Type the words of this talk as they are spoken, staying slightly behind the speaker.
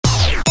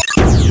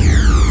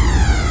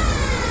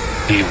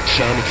The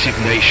Alternative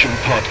Nation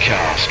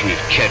podcast with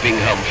Kevin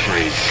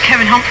Humphreys.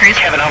 Kevin Humphreys.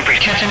 Kevin Humphreys.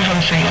 Kevin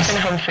Humphreys.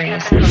 Kevin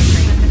Humphreys.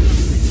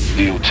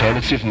 The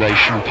Alternative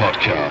Nation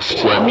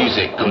podcast, where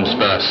music comes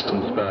first.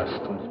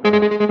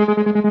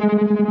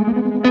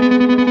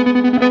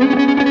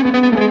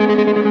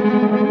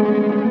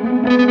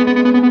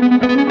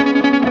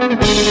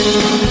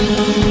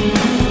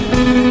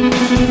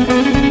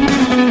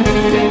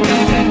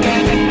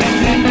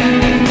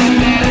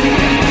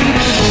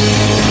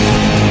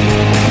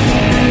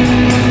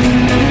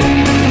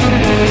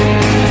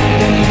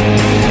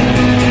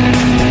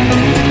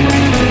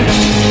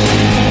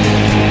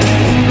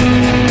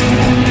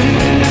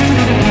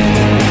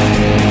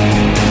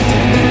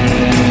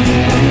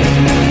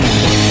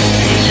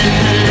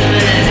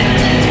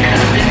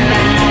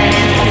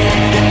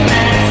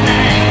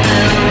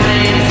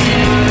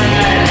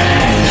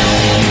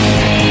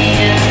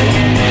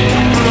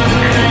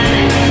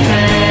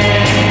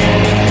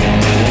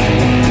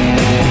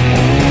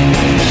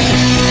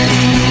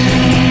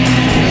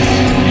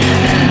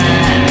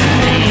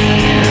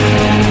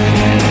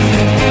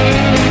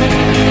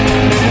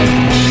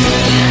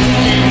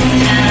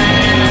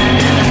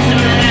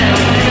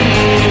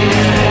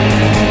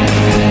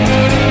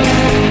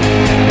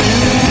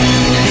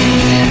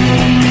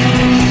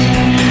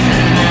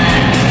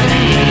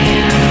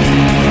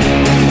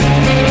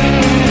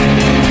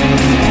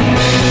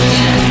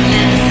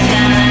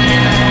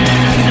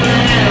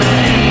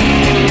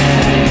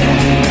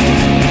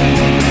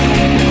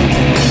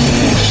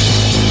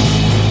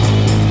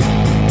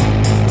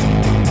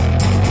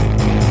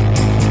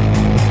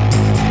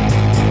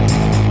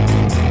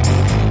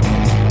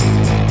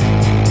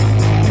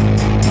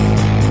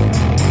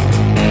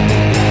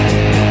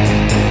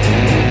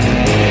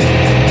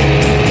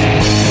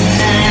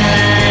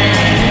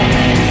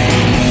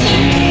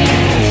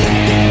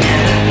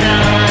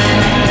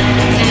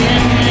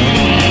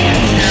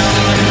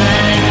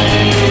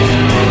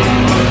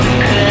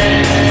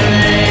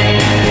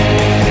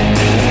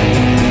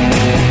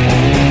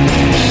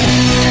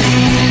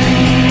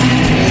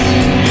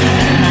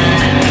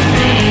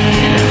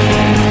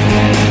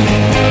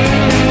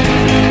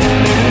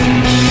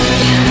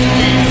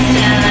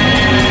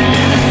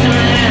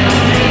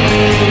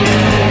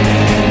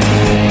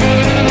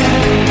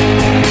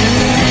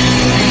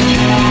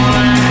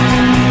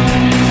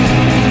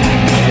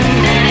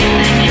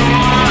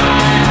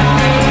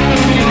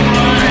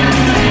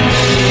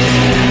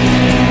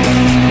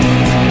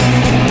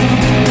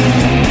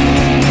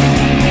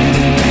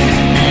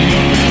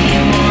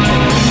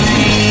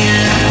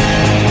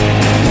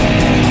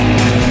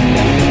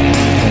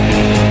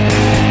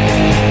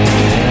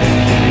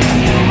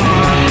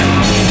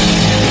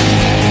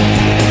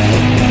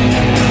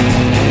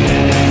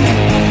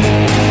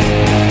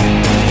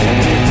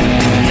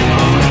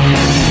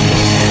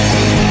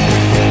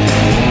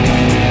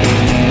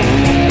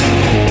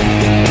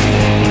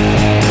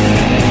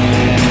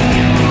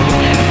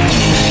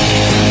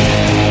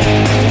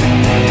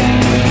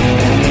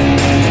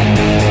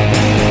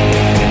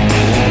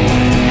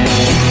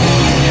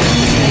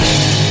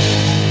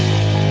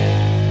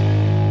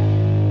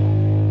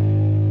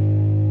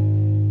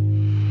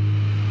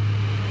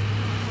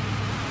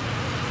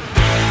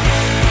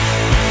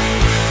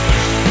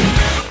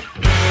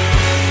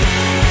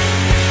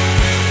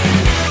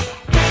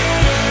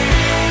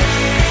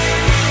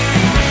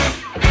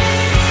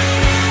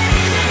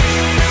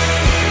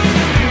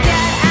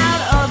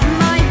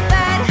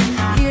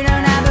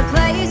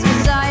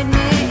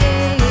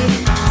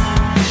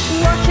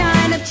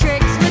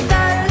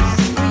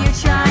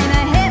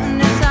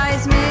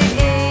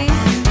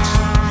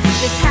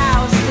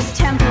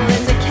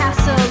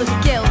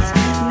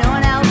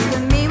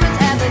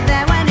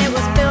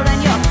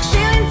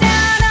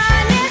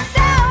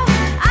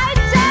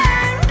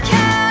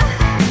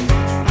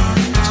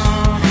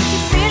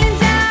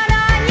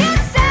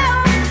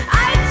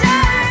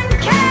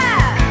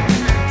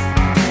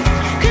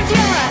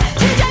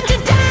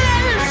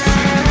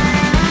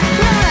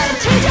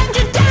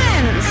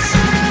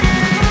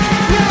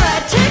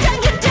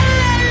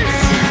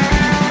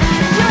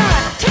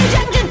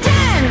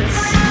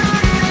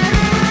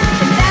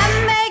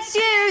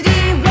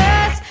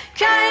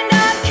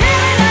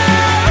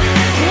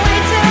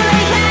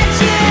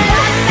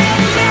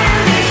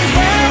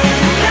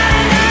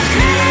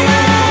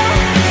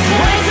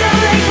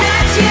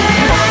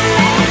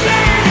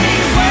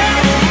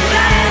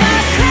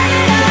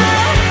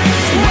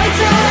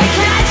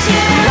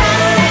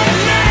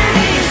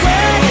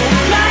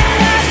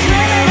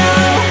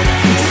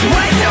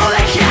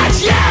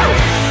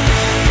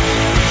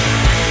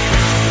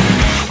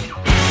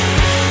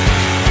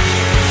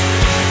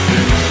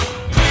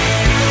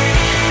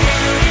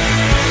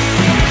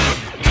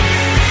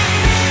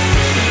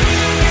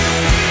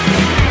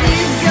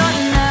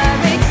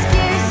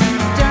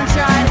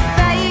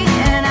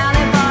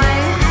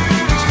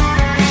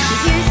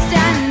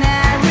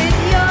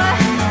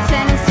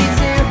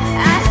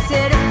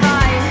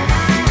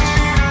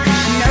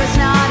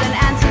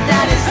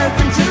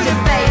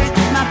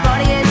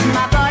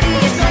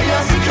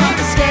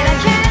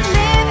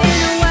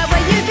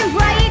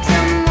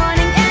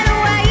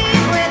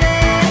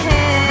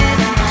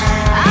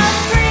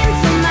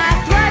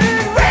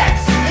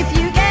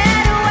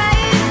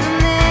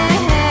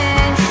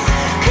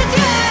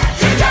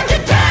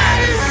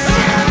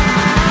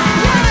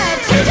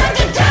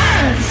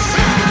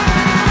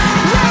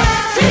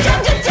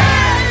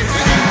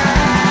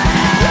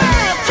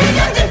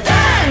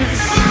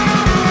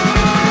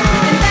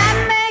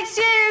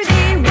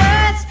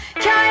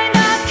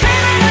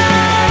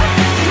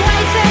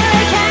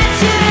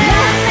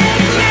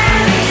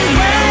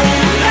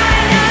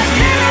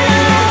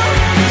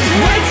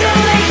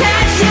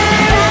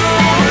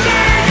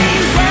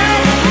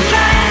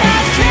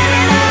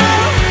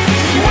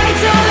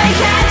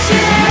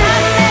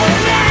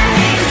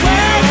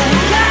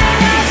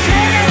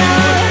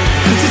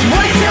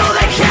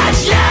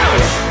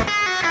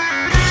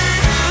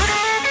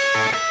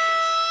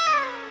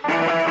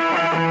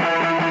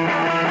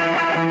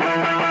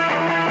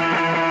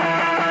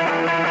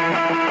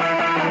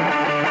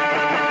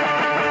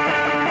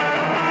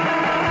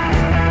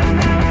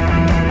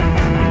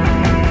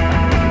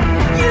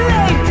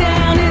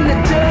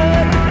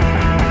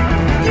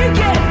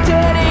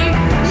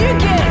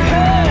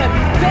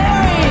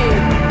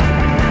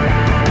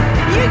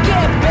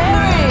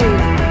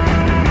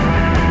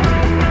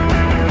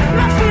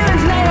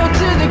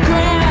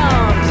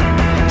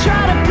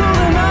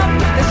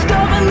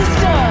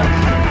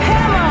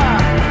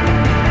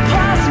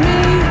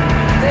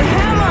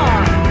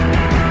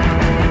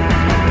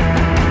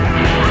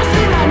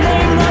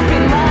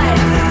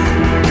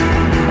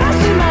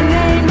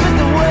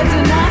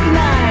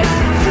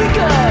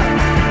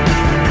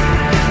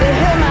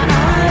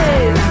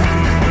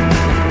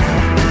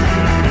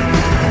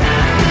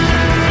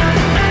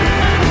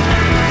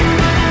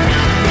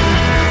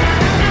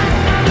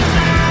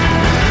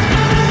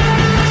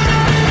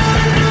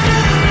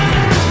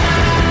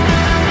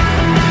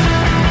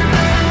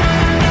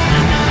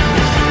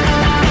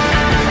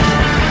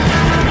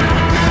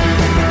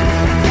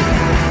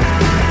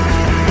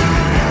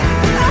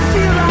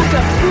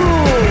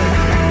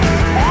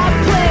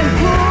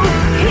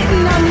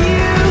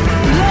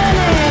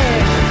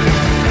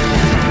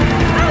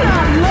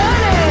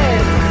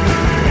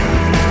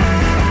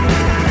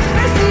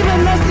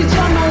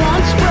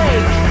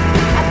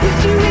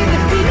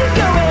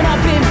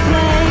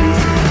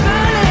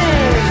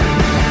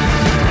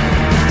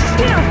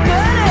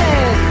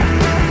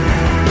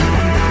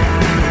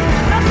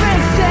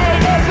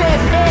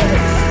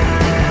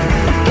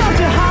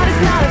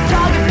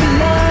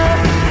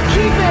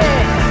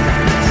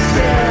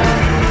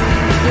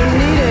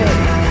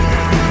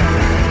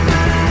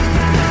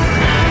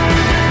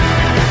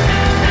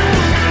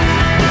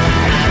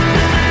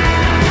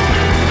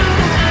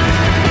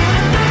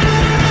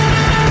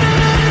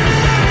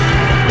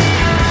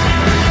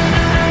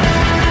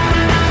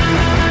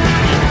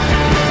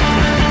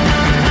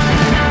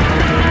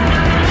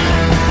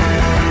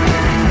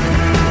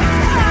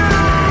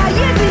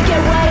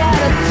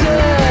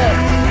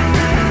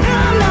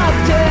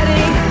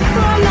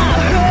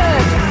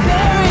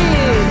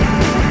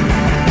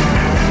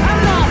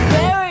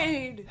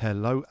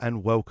 Hello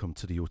and welcome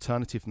to the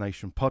Alternative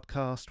Nation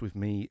podcast with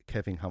me,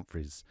 Kevin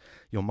Humphreys,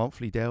 your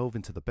monthly delve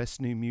into the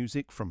best new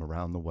music from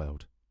around the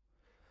world.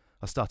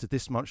 I started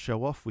this month's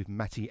show off with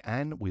Matty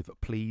Ann with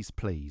Please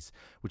Please,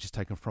 which is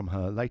taken from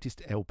her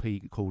latest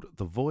LP called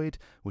The Void,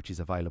 which is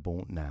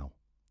available now.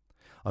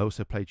 I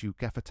also played you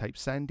Gaffer Tape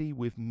Sandy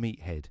with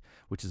Meathead,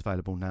 which is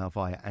available now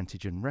via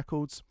Antigen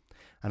Records.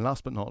 And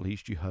last but not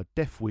least, you heard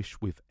Death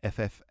Wish with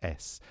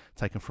FFS,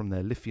 taken from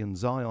their Lithium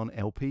Zion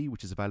LP,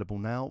 which is available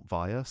now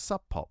via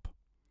Sub Pop.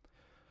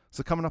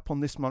 So coming up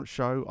on this month's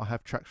show, I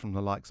have tracks from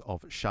the likes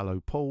of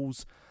Shallow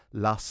Pools,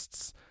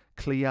 Lusts,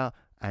 Clear,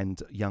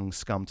 and Young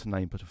Scum, to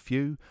name but a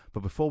few. But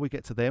before we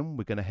get to them,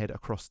 we're going to head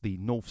across the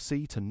North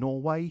Sea to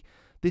Norway.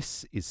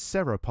 This is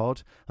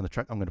Seropod, and the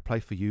track I'm going to play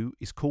for you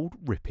is called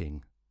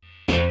Ripping.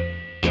 Things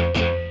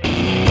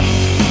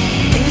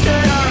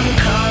that are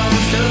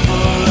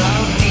uncomfortable,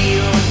 I'll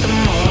deal with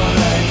them all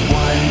at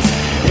once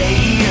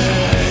later.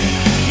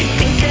 You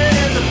think that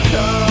it's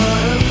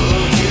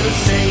applaudable to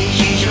say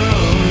she's your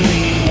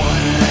only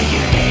one, like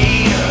your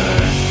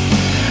hater.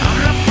 I'm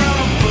not from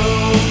a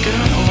broken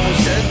home,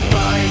 said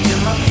bye to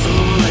my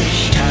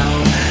foolish town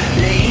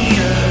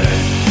later.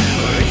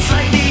 Where it's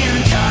like the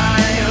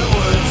entire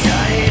world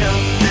tied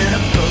up in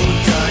a bow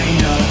tie,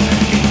 not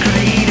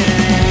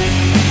degrading.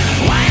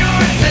 Why don't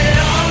rip it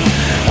off?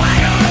 Why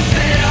don't rip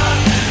it off?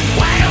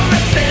 Why don't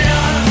rip it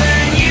off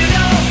and you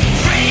go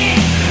free?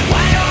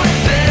 Why don't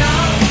rip it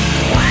off?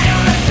 Why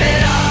don't rip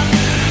it off?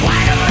 Why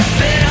don't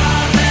rip it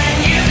off and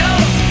you go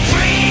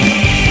free?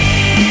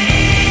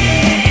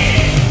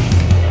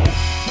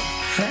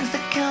 Friends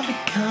that can't be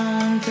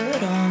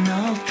counted on,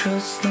 I'll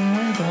trust them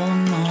with all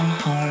my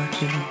heart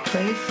to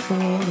play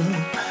for.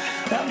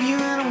 Love you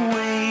in a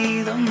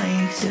way that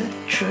makes it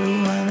true,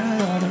 and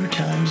at other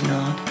times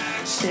not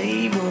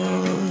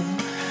stable.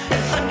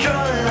 If I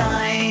draw a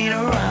line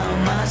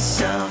around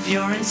myself,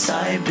 you're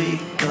inside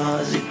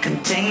because it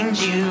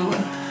contains you.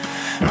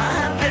 My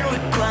habit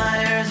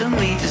requires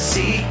me to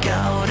seek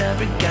out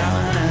every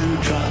gun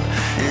and drop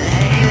and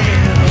hate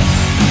you.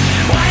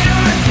 Why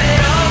don't rip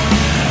it off?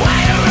 Why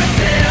don't rip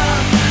it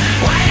off?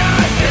 Why don't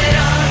rip it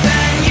off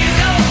and you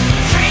go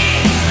free?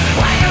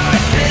 Why don't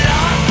rip it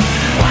off?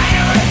 Why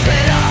don't rip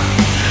it off?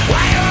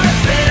 Why don't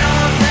rip it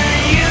off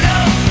and you go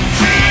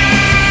free?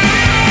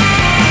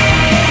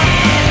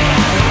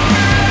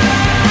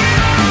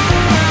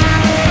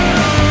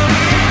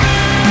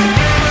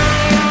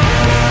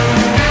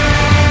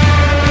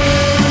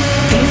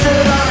 Things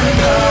that are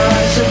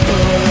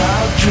impossible,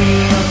 I'll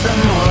dream of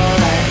them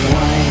all at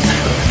once,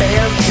 but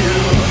fail to.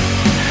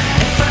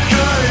 If I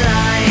draw a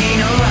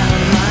line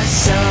around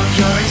myself,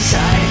 you're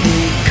inside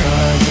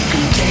because it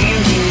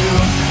contains you.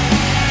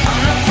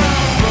 I'm not from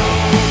a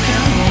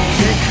broken home,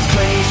 fit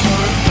place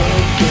for a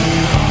broken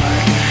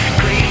heart.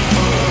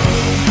 Grateful,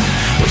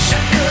 wish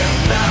I could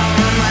have found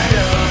my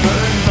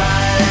lover,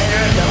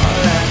 violated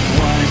all at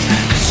once.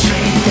 'Cause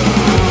straight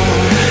through,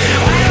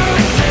 why don't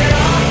rip it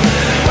off?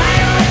 Why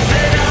don't rip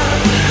it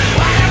off?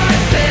 Why don't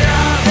rip it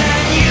off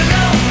and you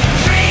go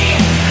free?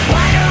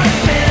 Why don't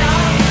rip it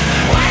off?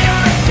 Why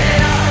don't rip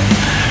it off?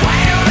 Why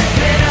don't rip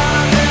it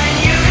off and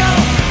you go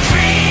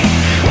free?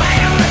 Why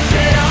don't rip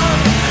it off?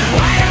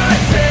 Why don't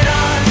rip it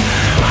off?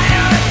 Why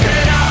don't rip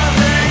it off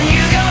and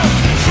you go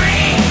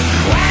free?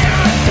 Why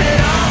don't rip it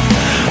off?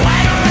 Why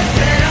don't rip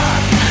it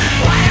off?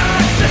 Why don't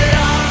rip it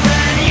off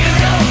and you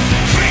go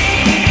free?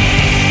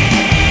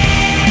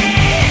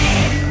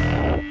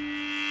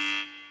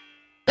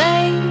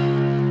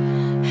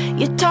 Babe,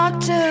 you talk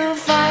too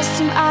fast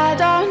and I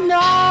don't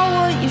know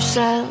what you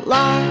said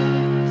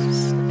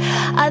last.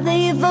 Are they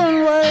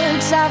even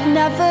words I've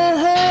never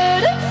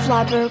heard of?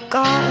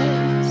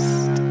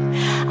 Flabbergast.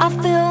 I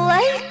feel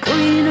like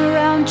green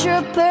around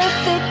your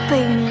perfect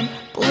painted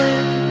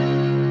blue.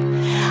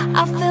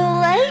 I feel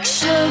like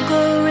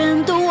sugar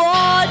in the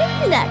water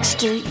next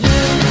to you.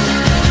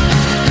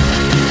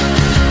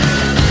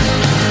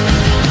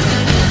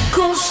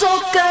 Cool, so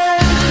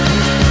good.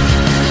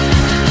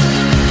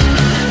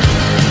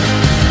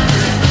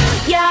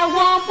 Yeah, I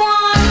want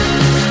one.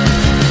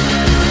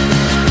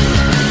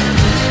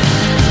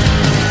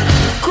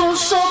 Cool,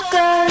 so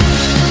good.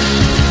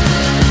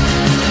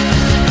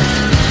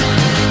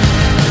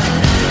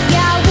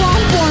 Yeah, I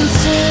want one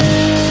too.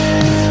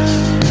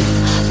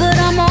 But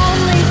I'm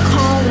only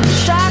calling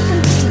shock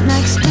and to sit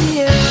next to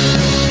you.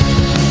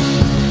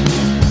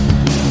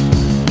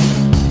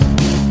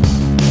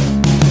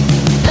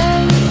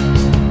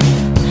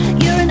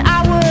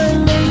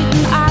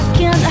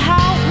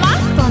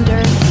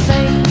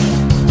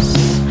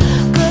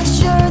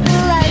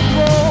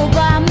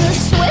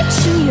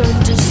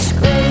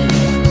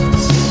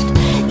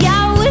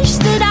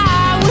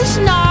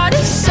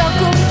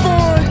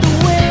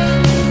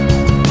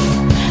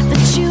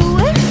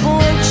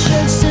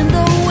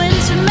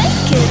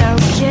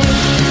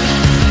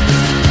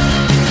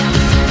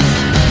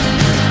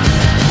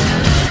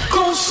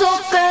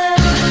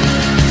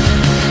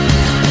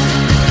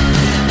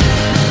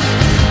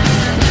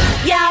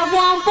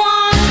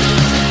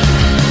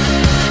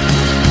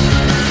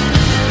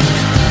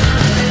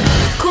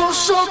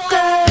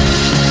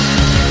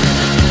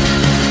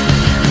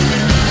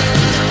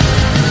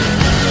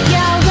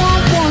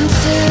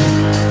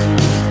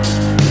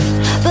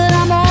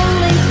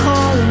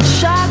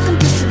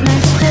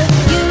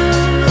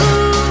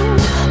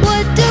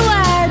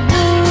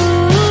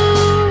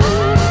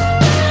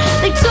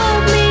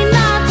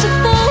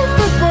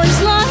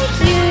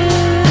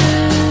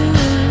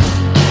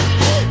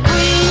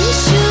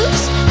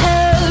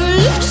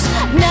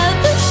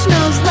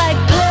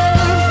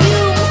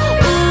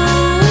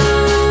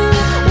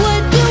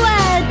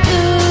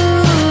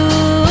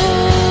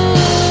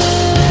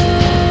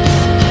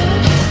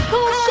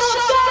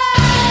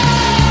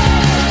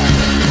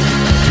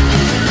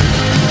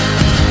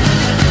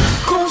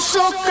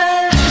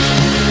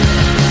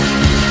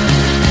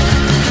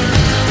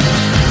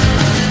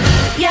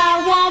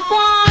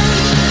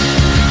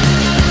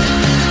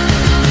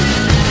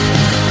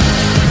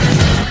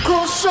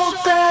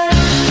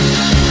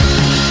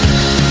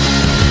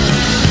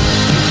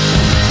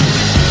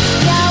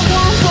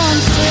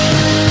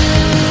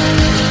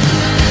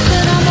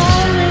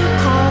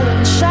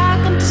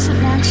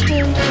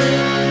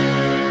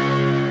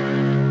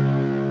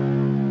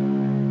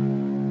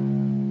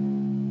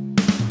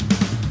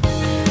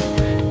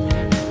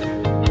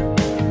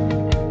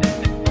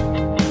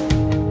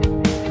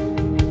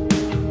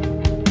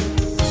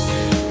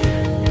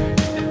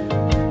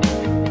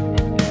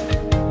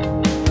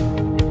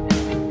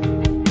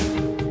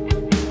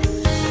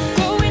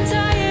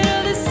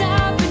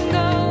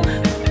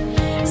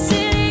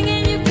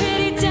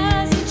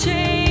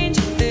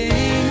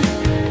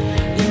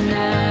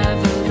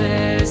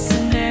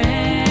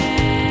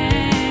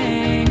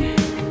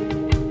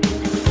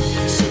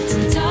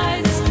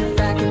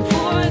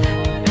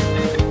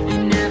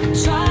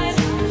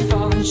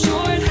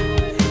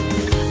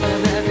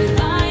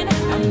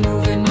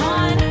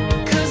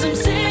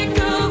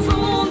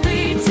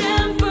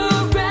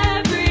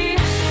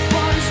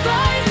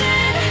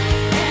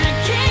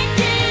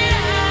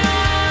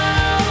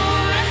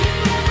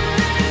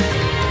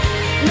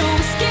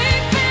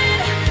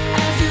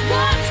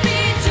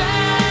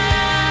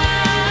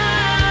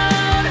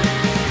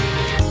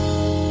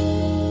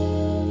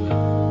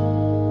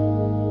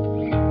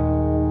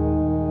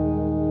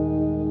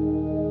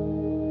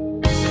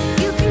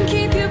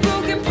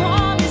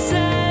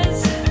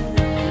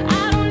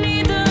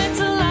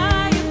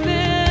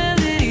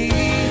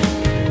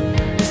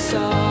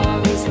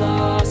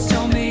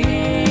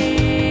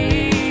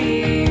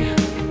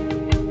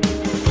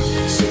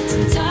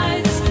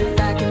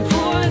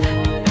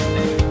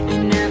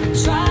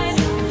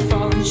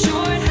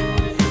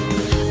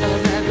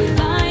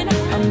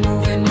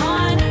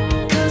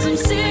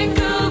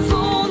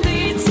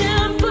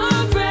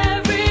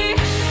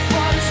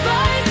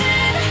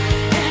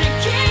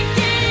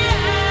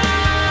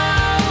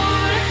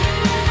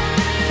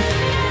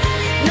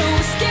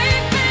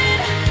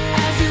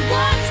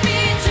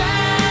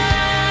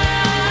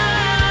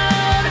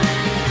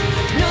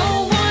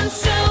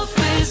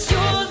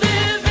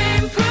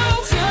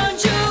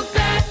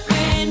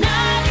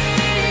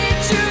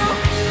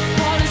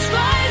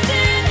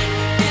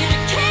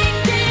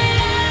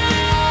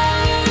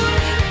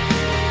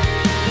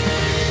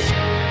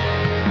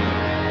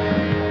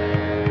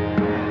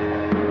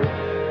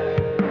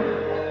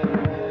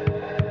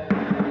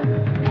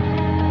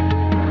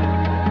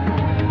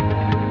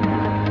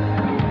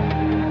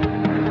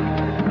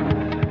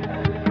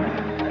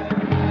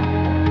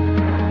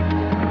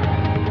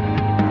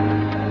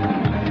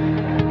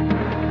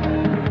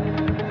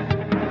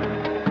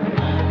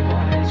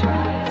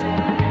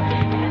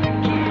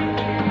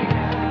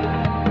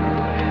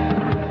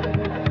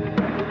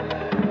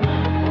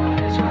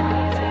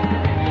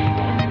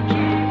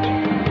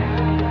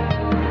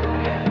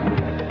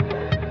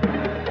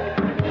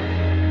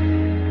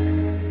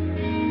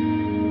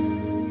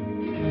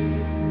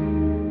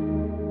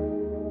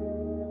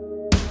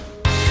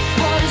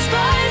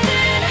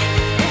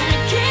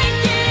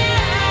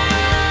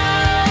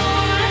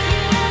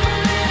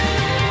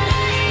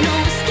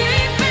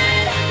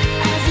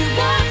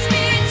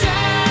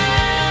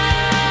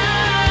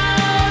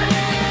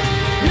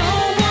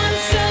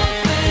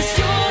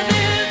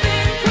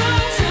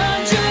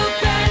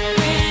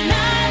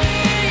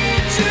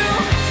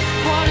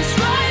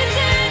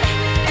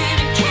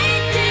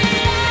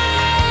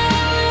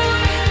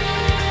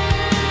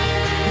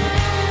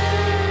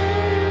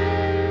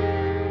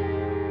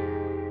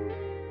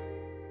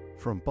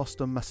 From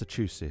Boston,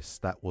 Massachusetts,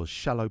 that was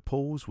Shallow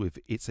Pools with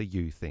It's a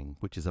You Thing,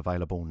 which is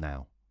available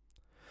now.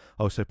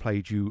 I also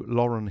played you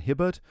Lauren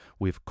Hibbard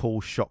with Call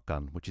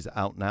Shotgun, which is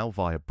out now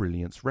via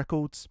Brilliance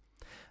Records.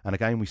 And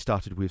again, we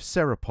started with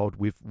Serapod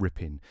with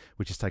Rippin',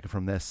 which is taken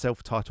from their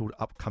self-titled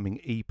upcoming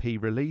EP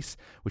release,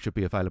 which will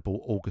be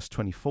available August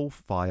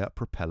 24th via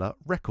Propeller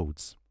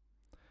Records.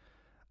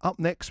 Up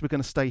next, we're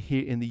going to stay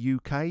here in the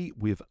UK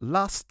with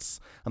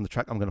Lusts, and the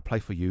track I'm going to play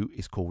for you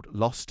is called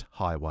Lost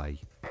Highway.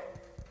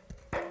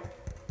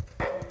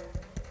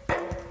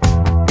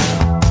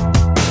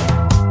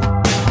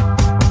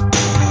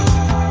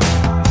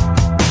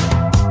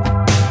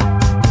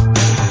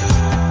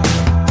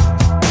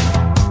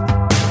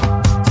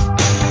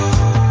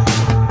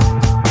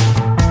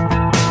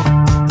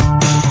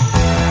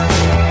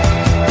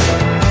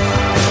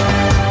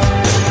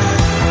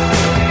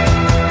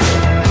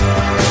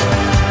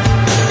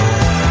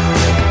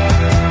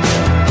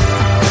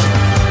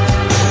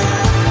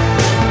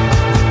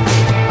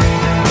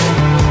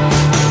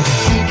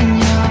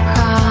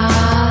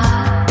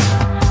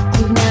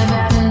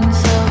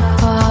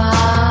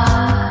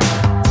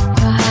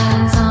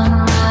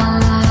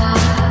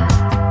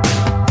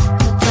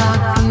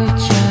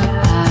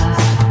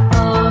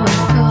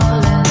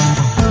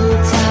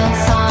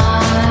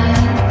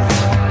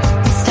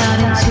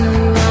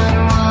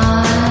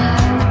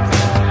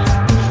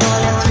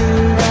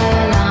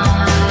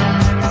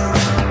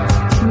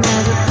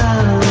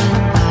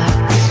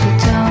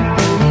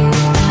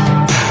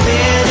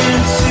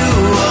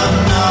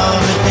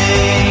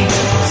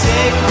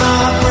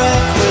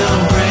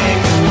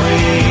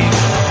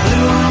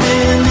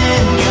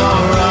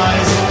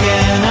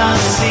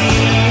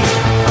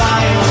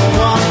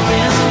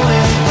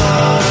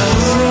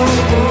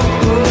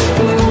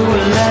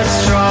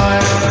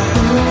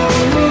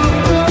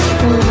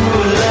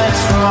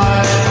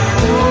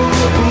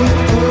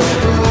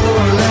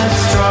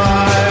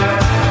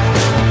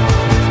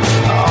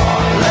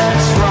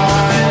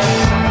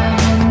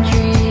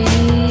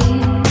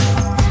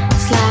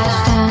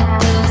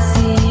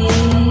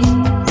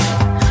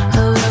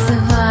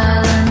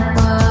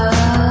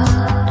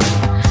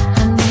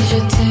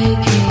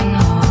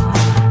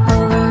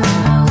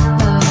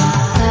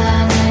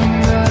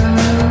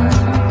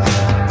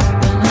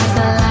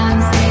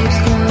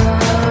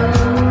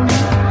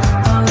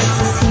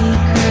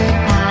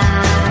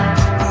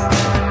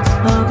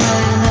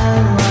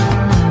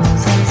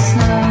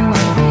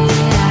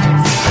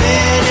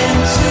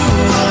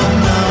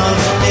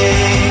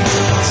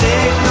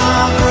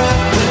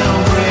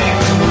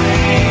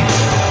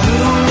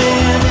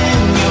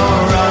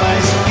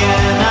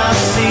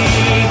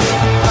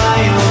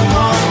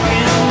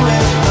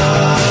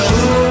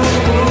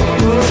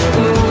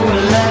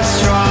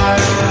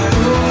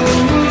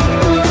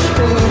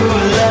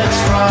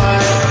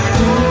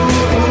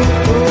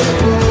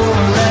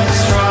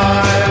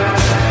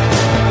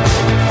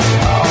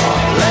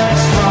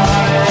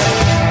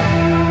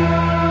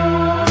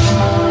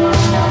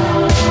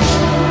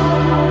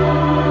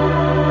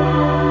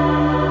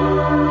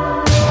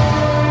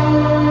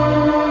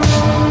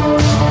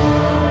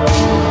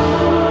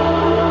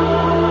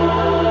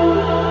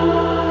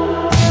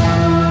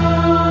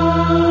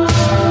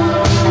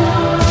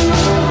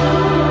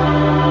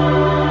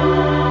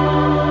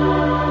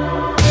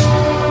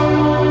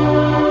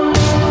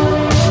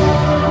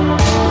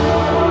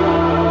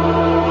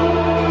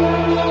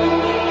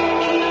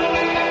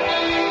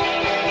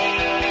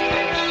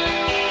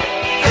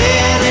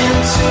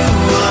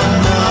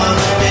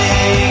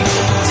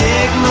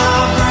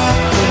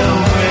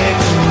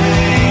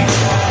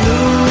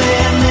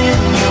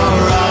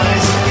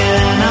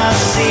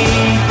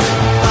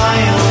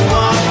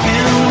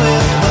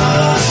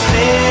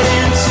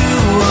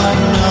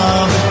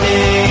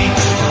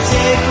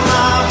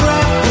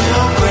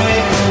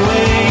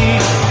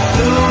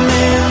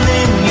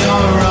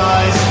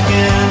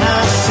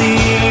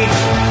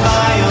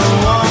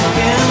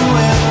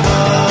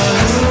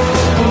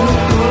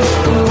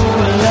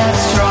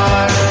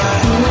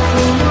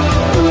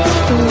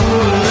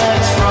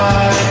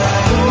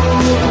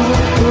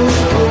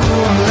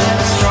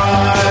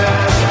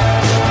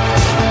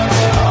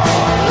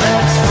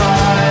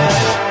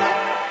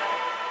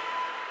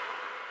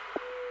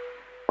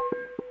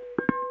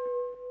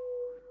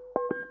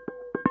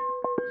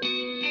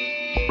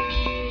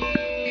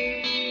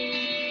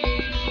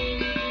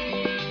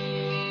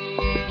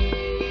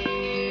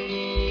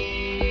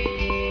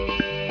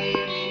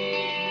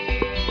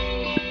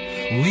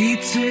 We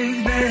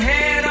take the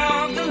head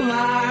of the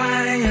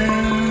lion,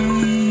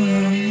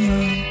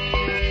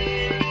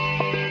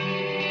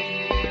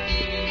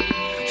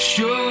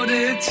 showed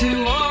it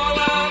to all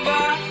of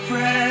our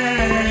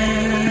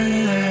friends.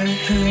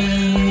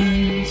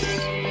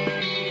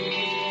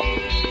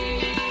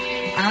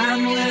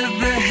 I'm with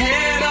the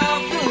head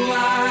of the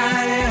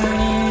lion.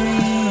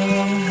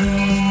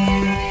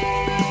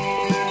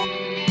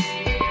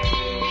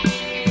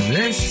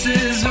 This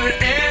is where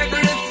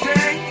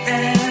everything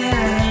ends.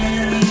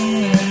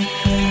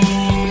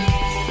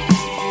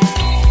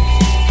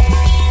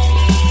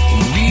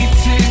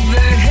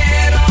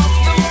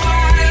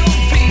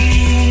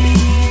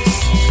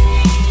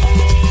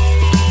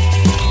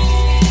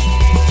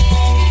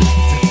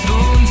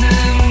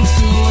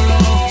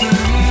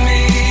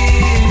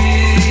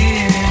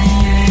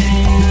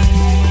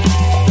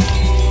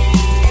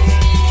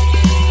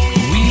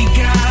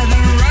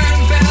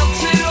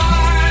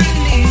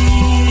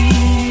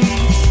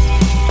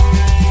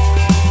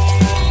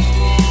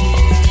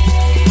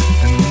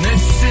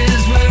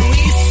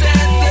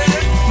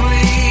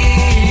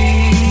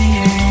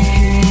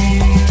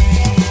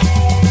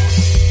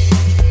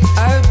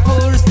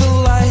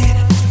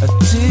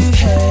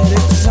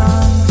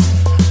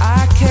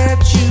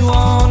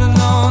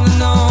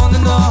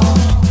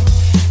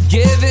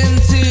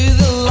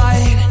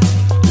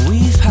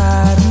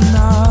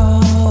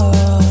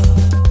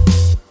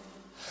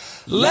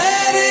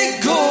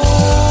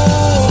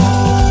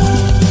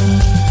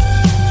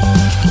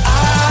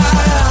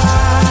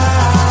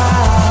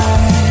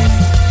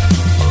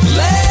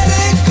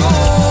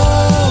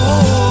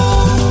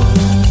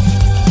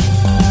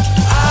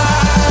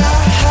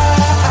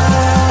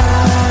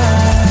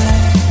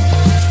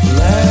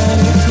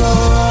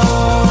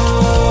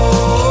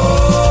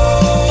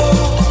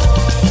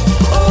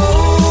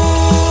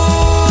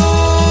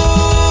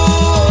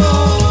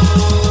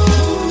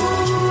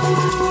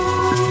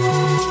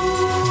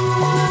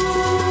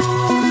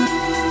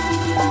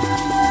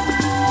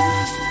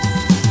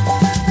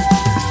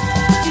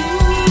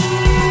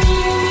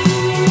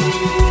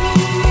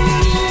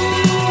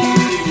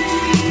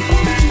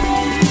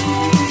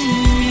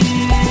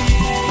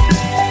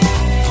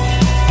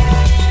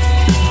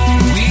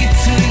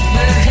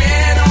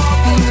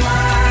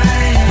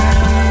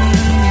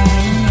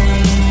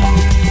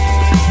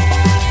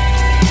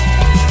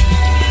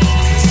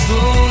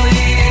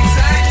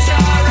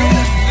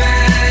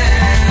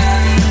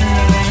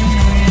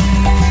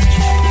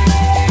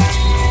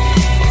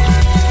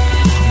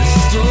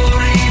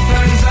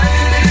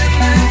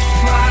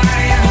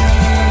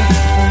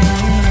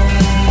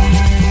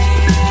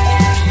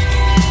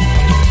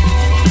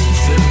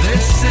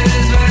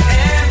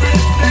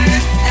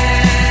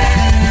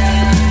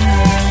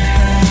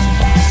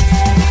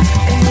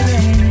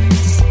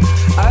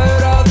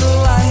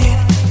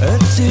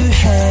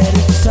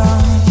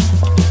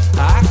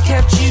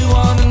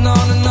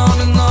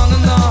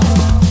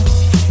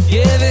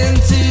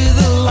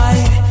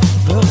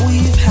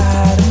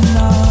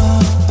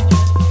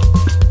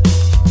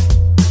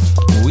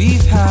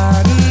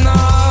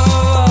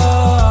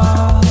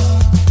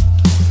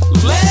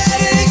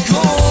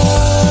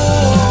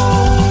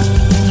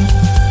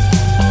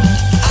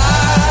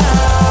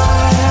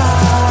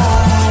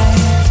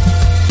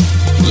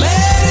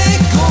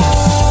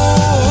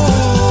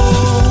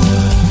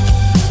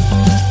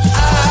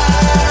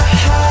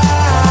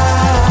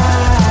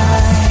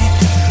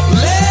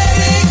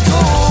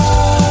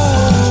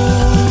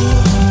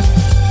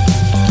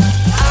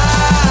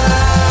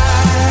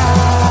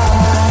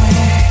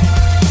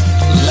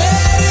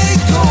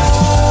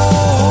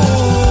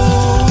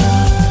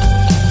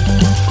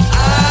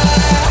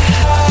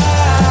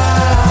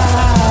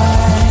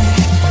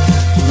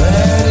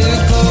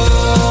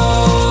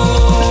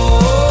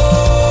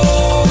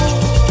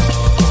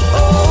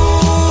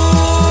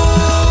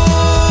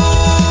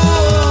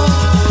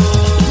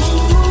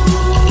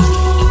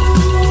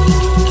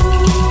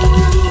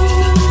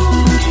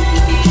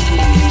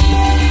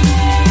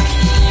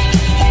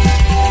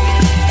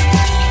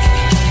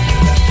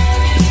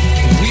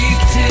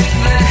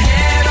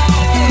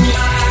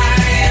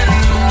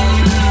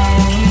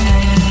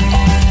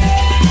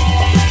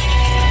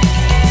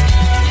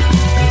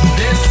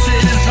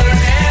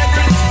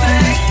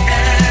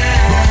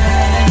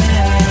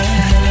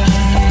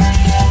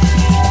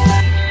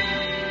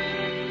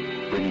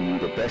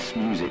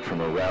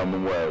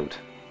 modern world.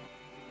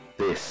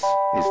 This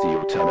is the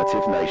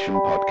Alternative Nation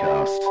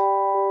Podcast.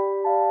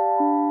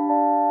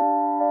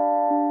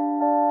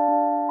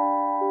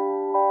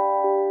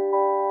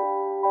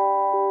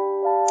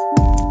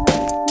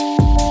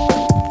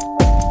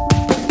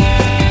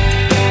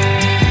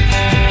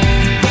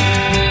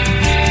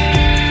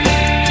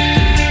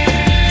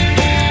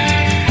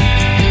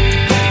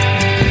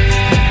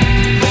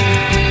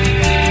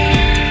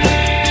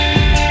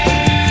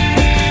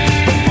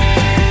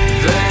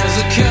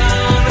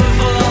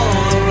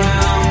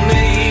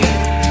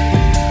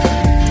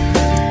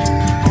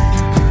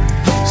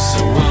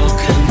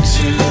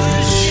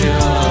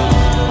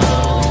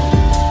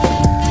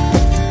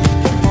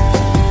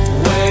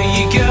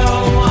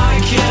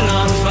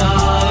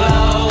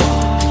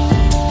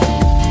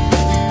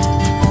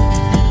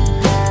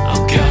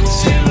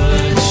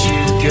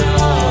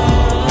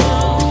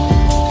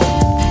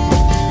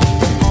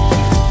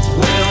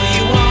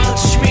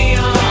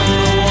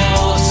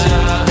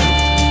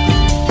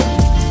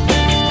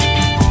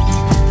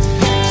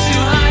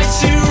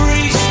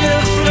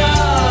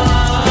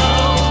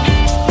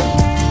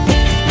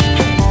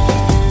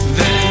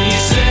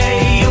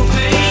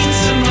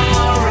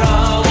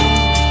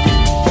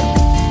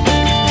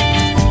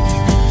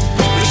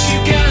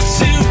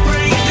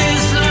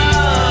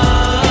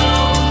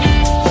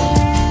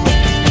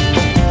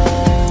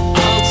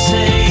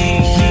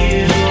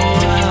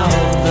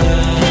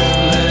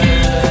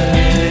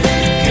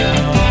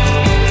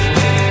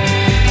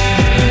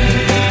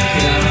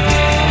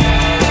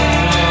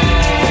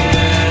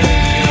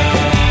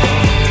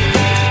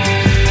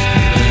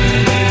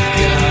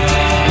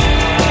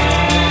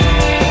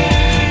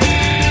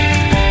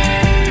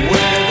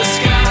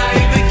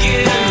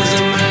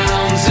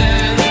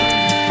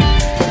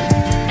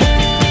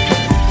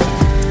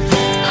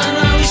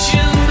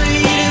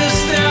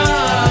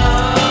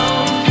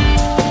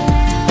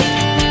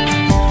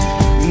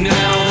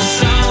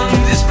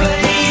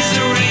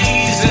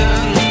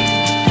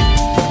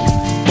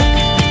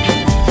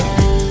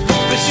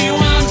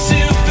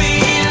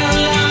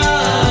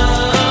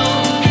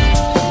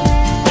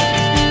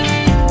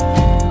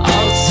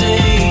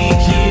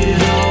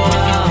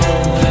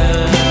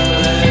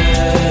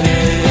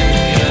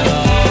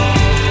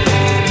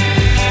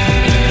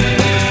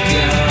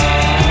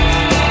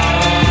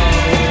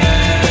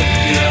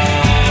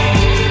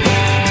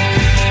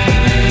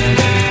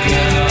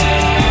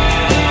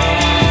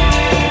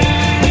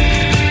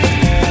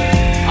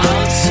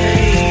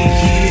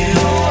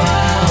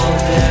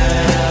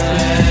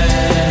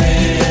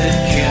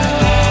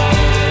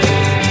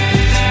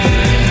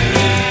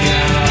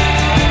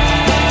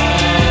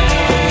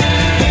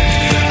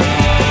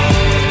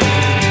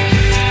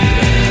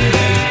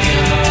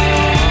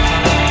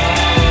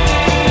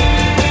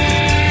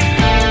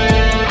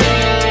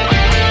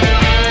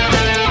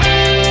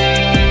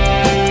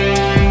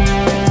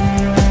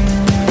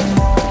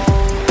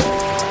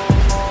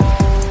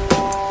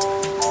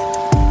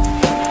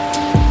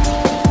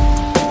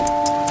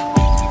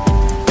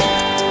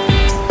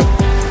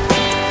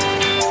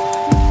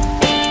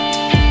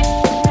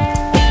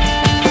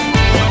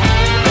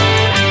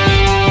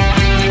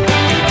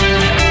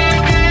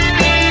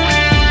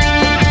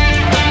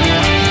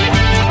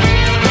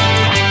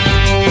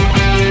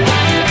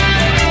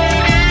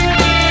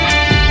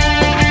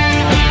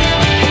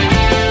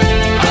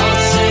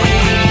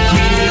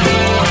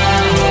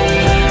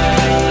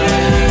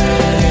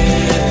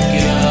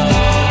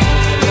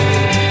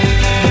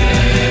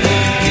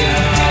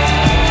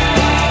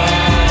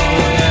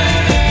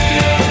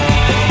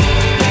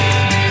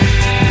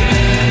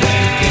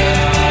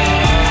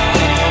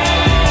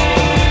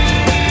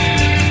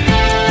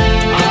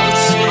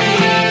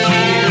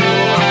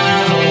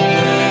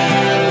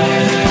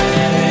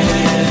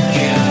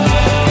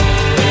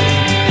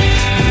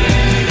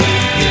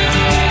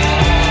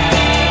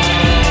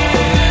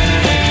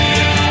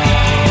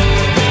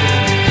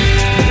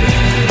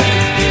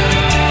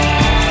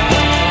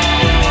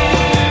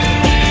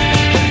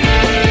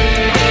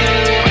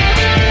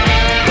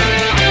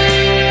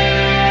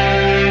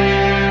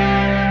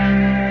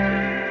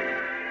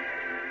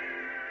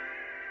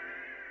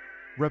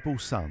 Rebel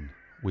Sun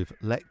with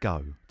Let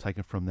Go,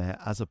 taken from their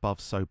As Above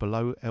So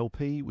Below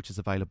LP, which is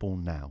available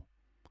now.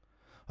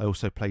 I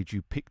also played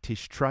you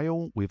Pictish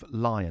Trail with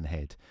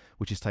Lionhead,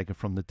 which is taken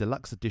from the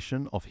deluxe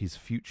edition of his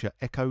Future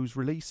Echoes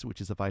release, which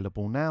is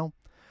available now.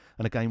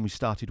 And again we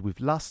started with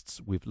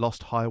Lusts with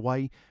Lost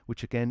Highway,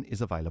 which again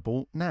is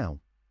available now.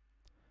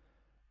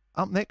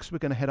 Up next we're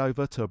going to head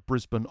over to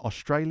Brisbane,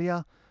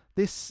 Australia.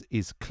 This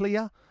is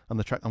Clear, and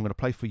the track I'm going to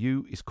play for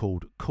you is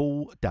called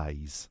Cool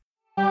Days.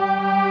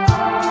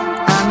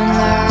 I'm in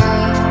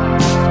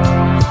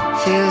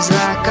love, feels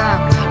like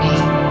I'm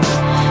running,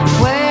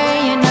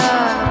 weighing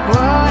up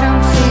what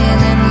I'm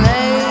feeling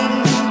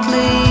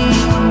lately.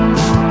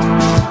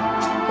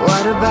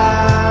 What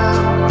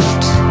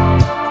about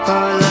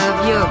all of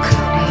your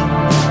cunning?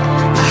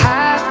 I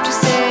have to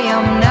say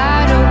I'm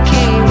not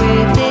okay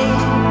with it.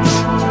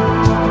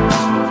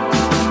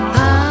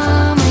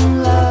 I'm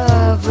in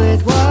love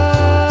with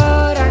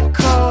what I call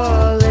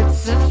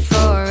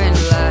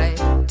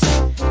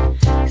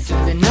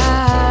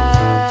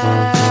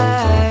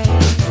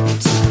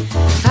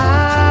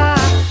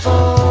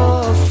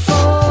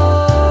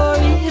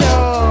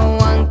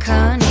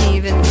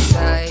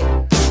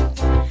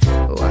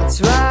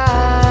it's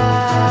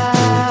right.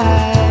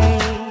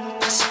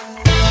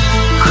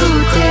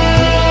 Cool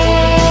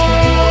days,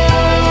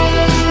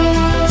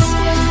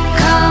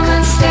 come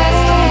and stay.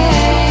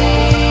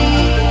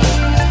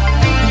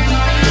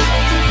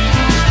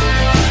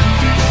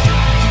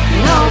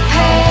 No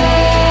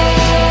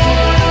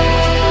pain,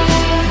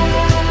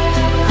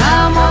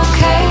 I'm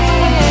okay.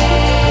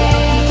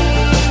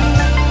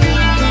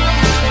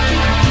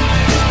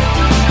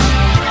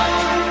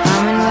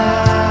 I'm in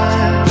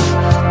love,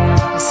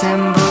 a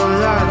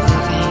symbol of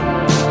living.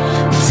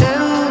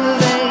 Silver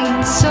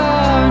veins,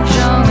 sword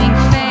showing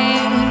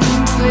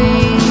faintly.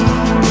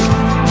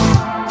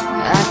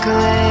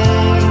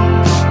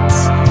 Accolades,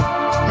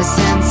 a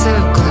sense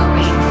of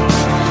glowing.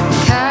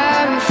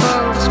 Carry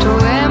folks to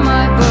where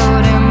my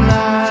boredom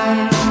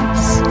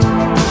lies.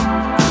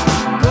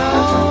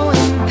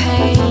 Growing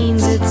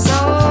pains, it's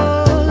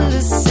all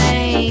the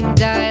same.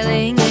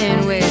 Dialing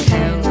in with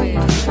him,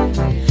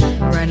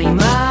 running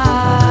miles.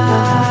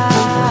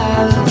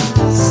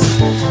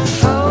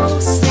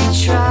 Falsely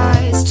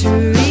tries to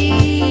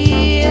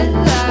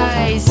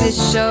realize his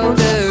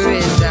shoulder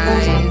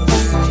resides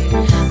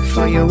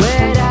for your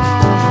wet eyes.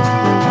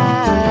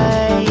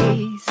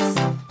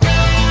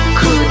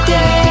 Cool days,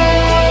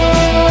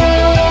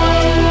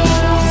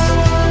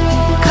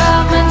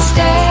 come and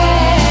stay.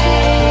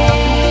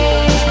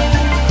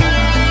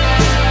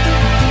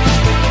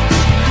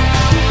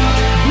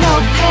 No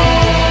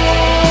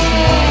pain,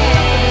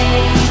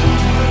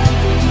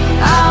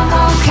 I'm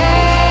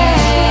okay.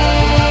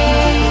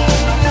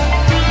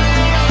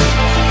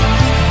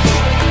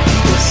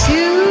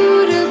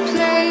 Pursue a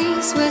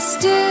place where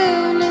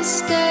stillness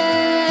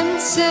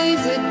stands. Save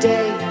the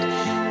date,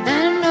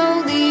 and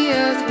all the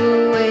earth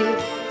will wait.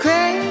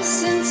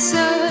 Crescent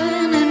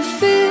sun and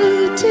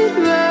filtered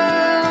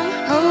rum.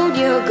 Hold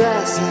your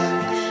glass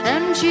up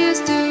and cheers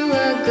to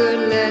a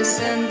good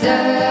lesson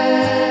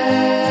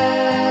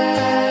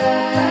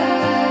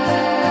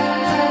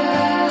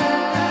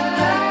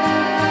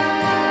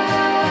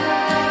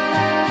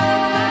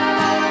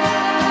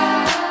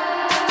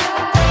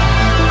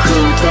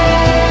Cool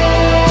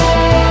days,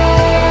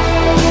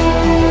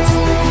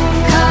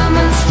 come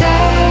and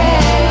stay.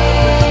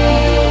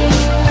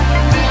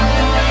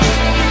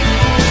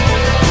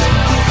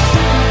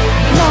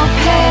 No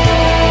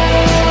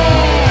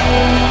pain,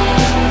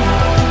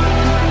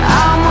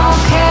 I'm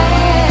okay.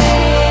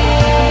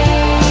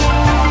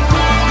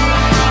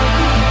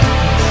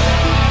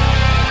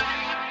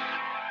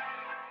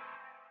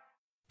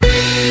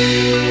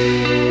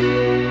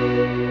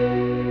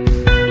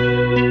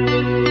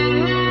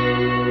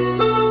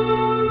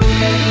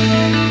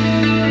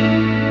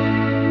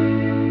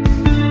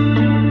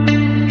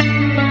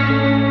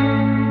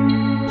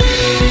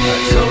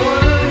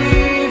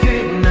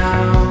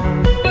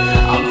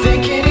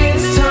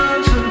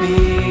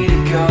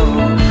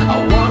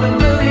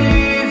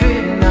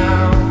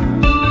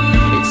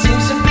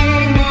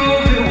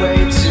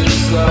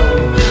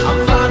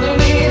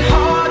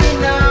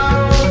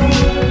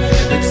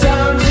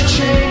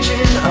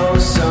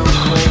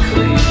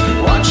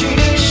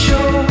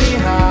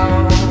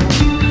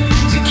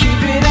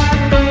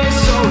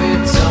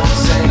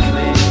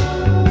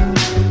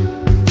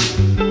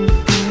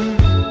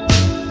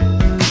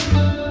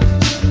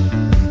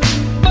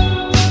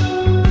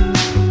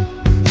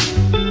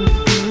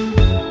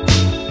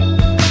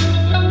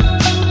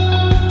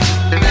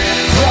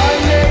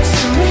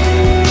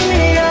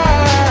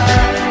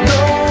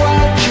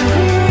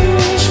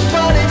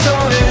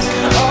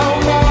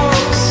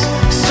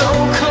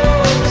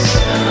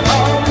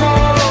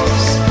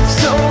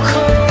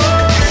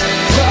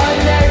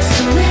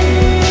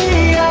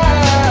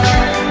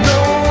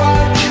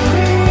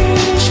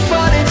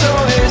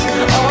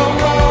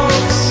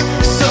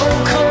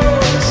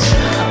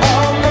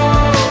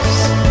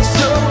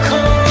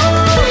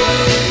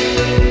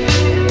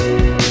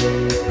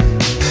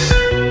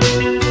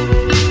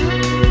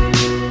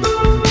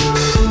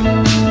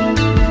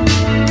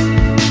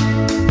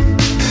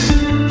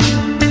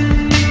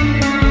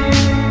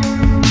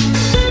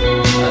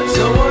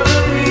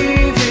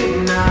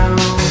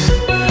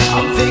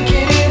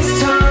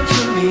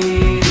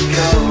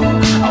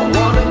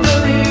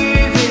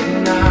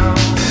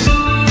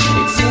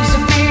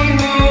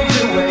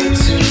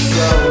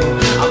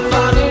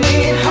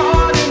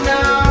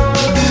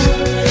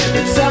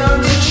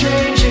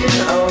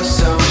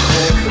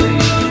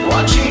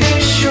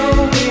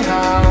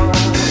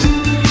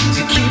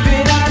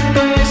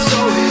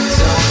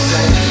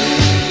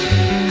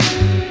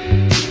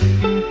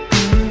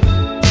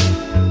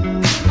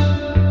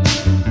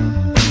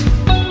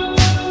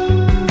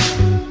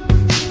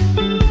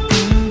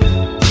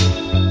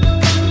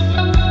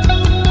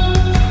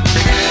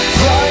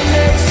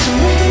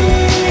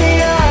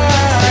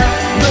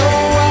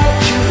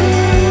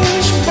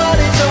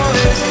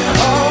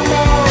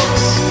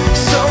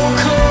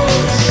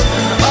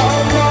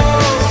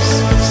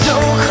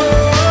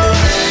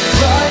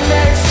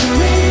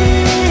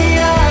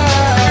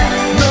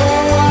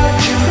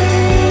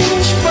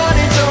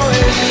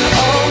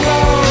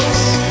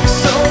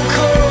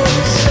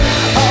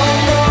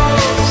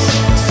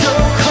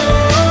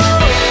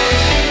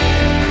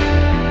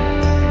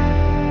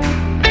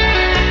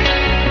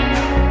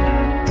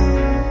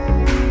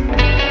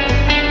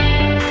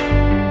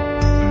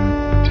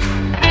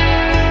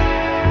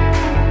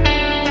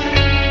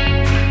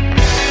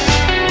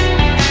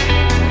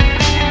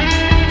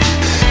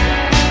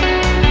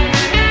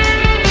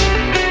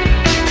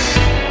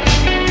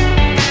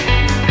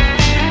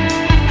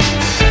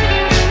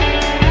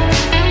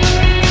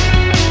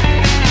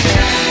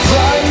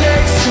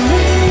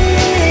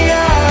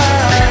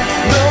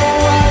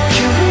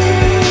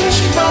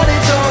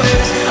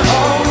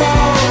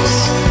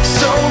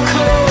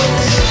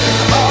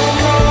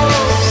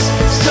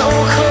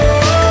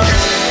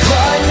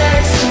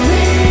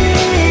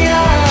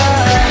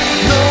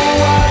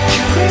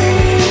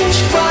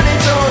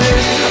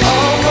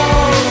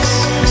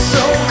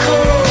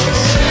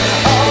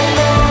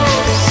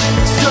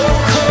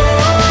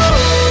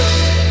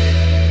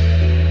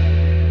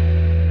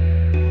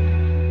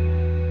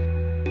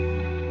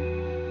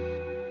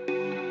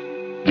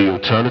 the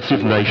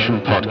Alternative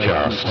Nation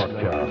Podcast,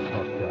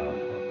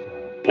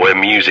 where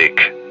music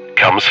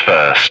comes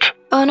first.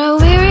 On a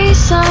weary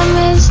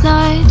summer's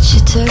night,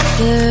 you took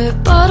the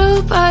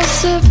bottle by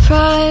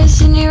surprise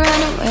and you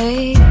ran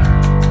away.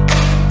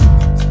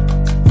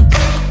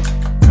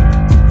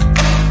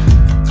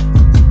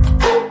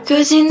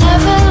 Cause you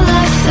never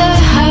left the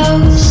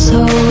house,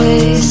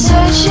 always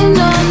searching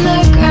on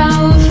the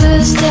ground for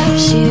the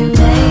steps you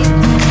made.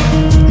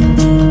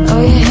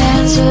 Oh, your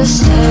hands were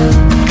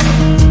still.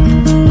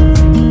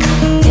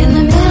 In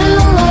the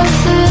middle of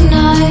the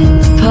night,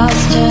 the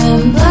paths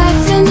turned black,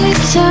 then it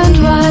turned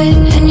white,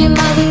 and your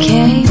mother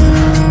came,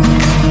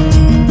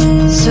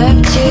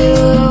 swept you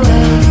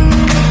away.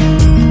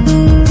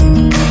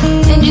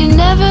 And you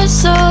never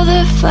saw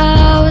the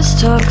flowers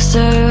talk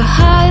so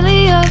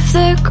highly of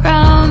the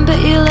ground, but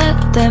you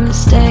let them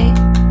stay.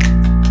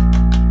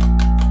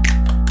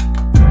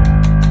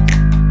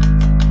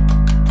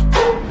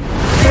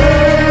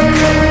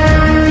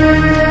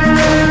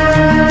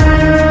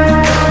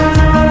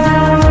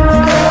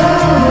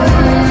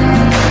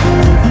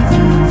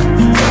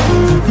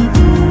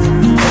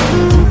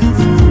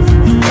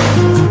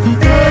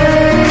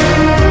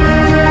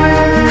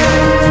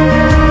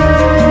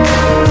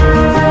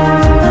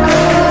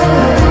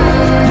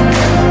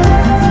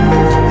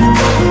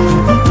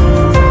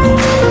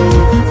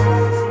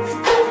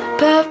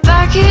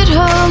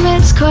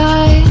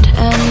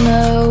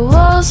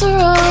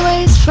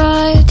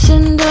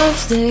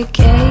 The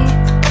gate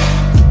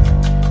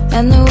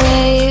and the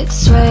way it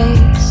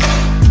sways,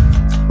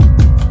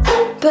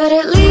 but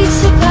it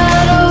leads the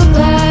battle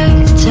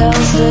back,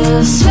 tells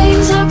the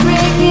swings are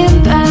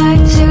bringing back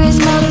to his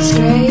mother's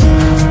grave.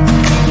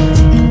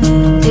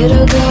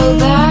 It'll go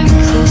back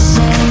the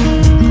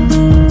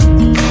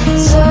same.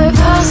 So it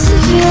passed the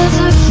fields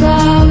of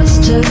flowers,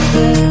 took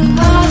the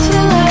path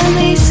where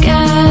only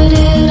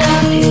scattered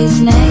out his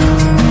name.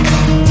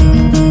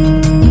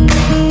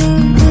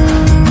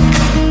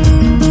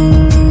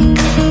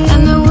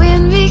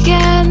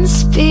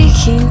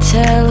 Speaking,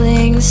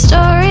 telling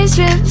stories,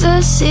 ripped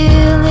the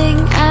ceiling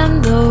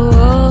and the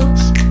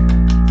walls.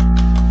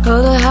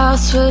 Oh, the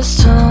house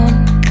was torn.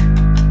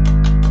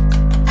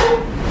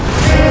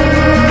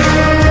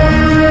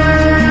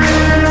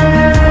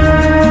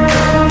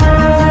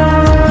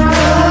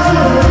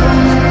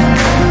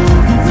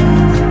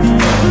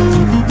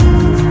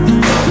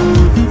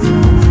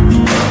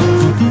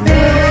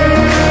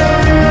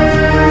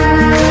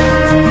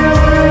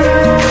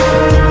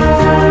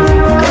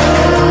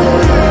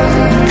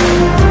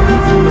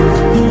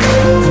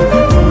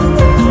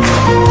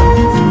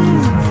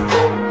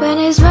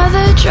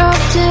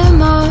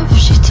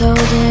 Told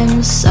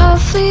him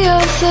softly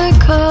of the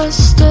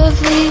cost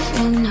of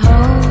leaving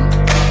home.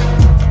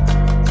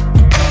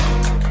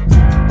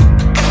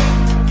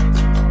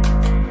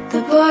 The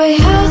boy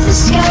held the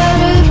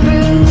scattered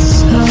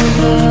roots of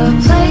a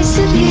place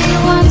that he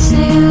once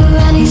knew,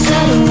 and he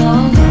sat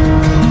alone,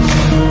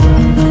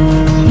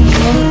 the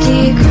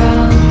empty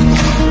ground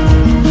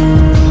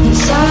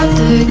inside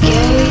the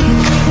gate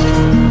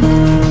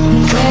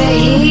where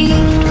he'd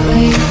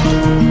wait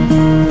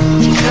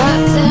to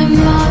cut them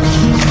off.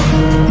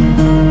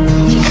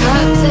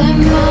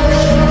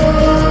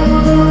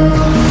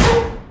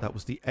 That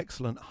was the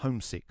excellent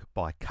Homesick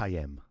by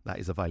KM. That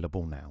is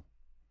available now.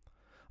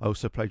 I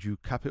also played you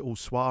Capital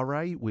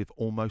Soiree with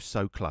Almost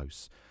So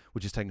Close,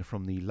 which is taken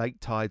from the Lake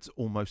Tides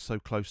Almost So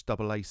Close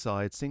double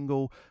A-side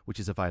single, which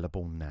is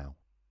available now.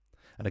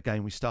 And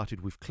again, we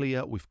started with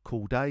Clear with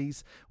Cool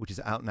Days, which is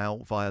out now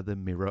via the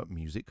Mirror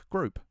Music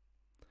Group.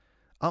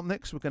 Up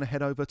next, we're going to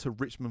head over to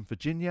Richmond,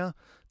 Virginia.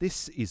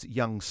 This is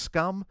Young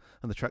Scum,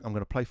 and the track I'm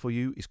going to play for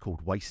you is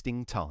called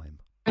Wasting Time.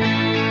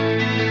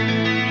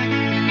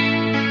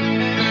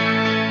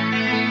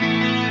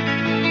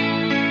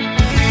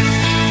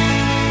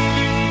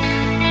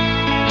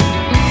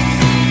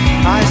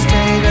 I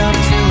stayed up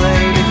too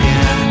late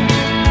again.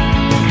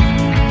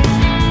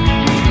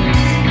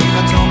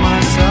 I told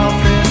myself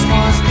this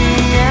was the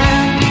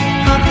end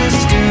of this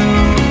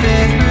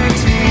stupid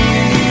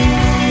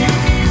routine.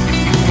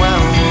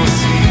 Well, we'll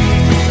see.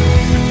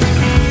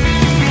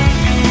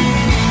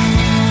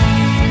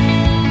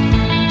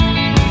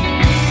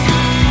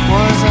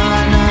 Was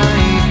I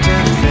naive to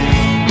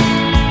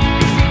think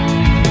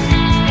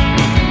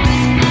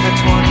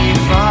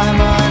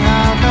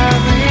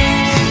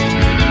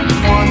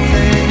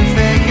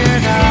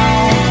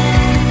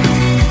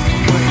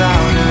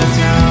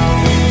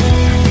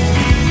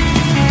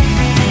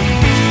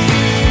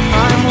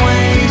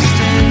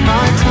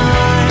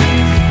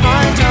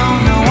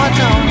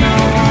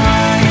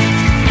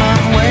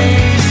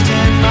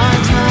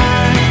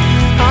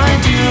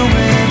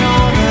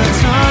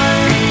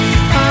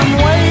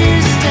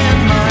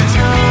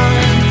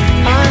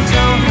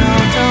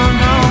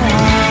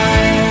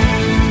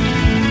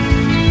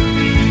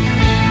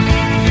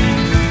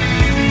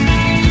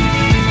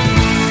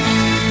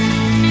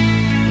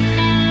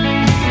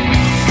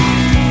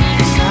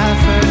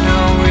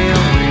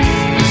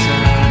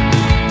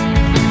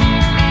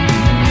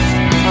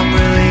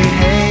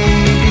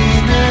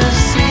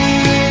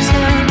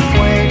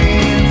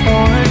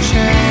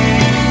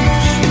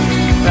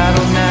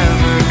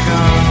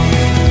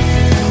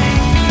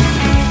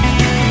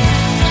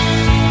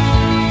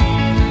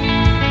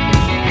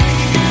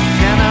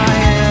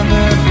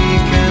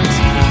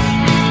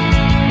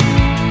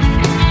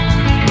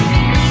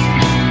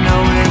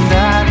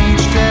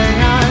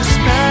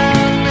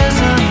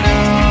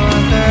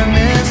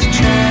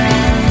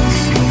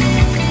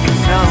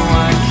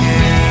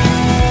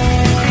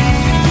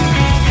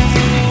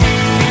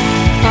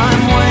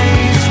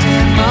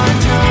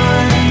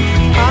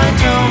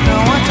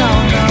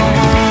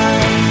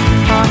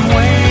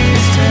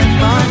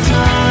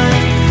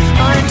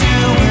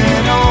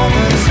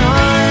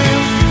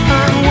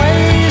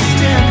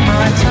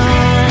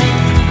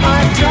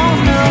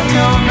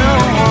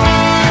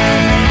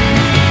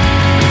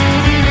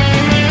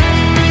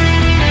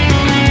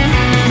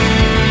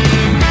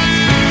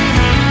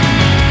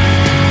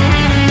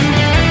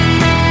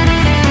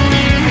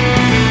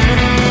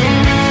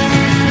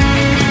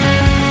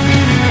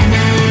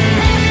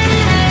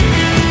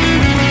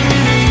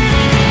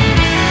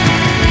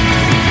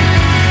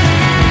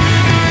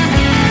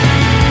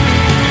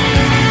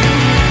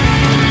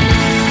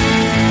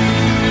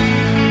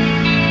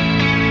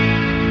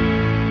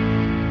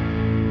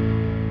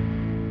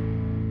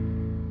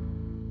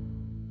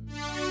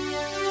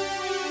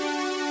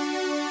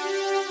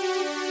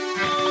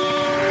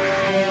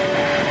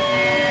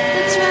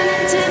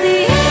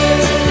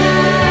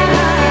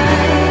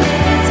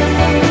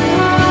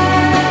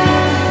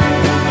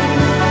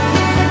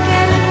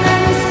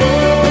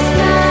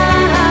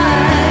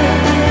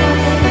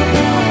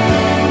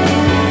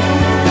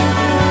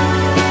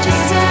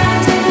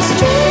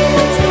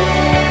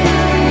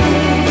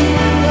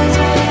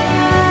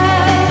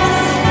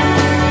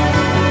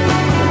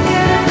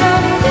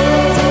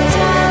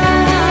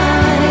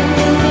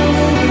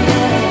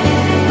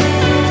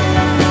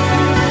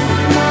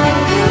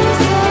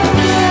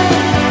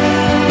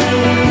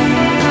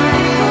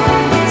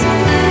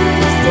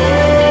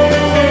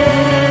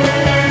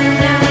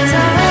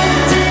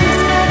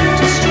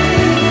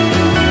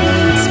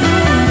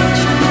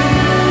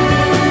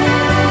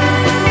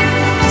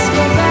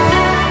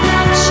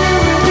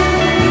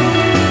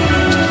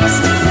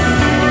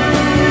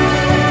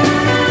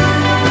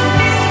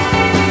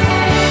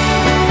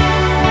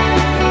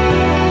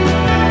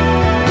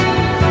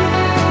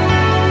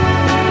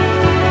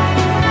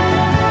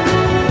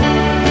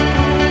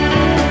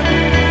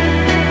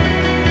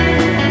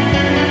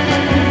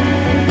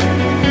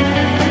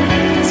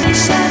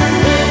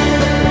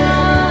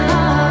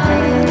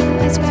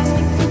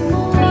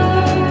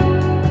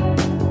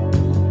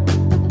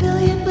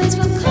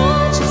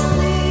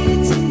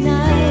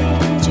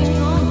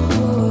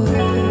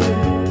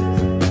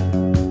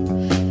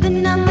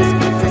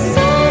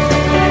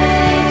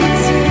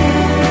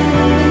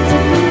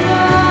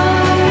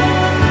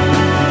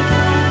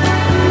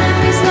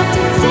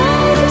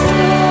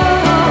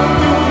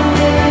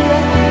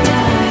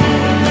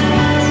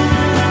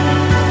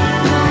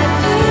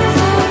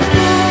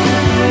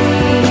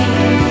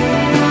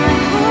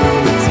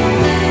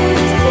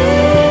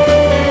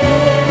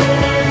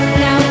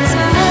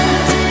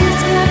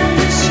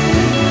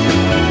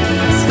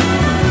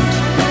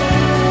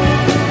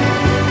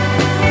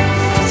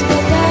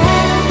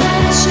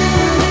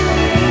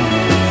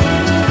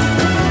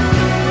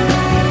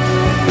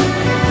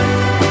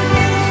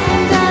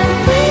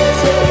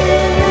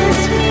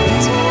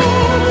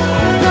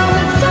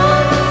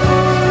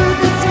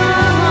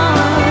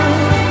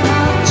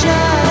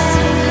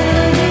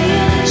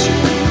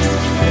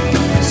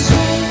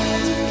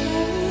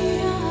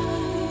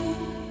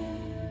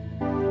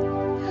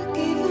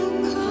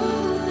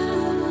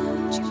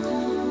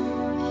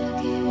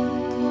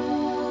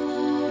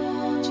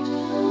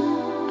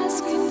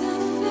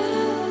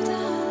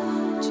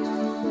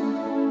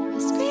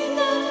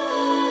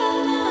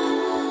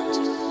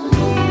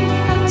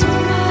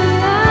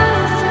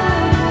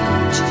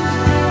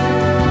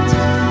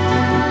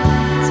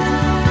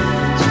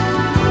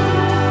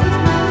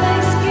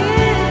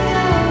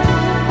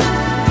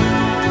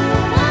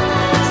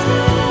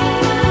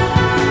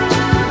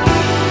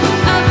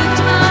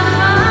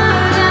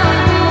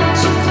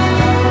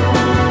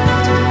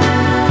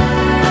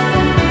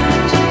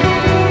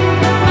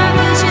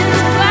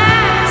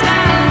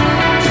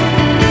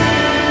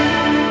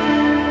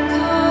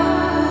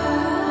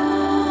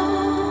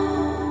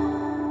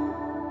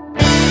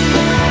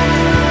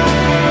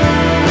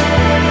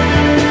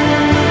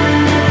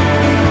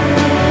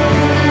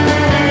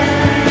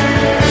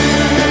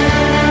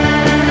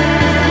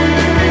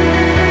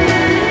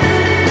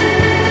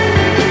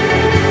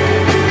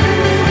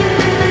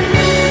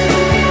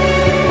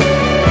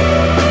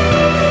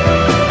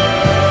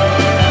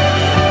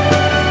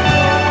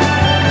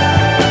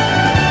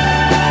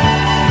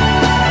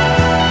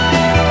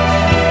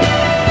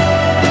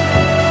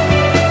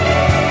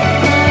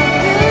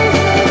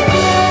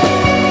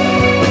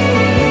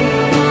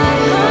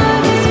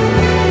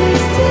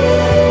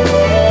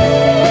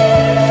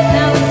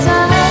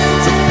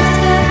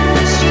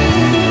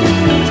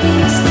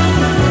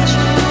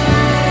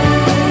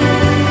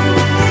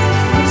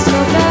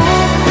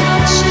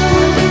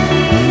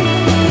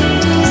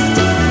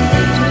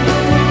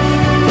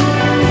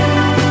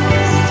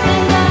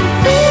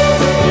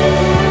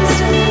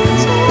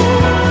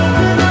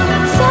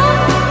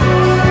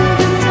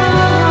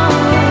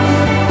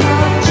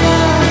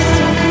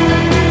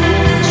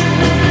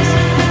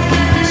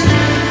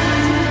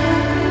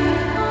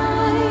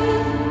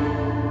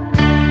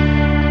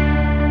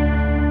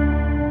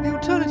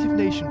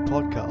Nation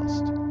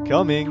podcast,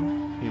 coming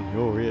in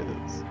your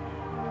ears.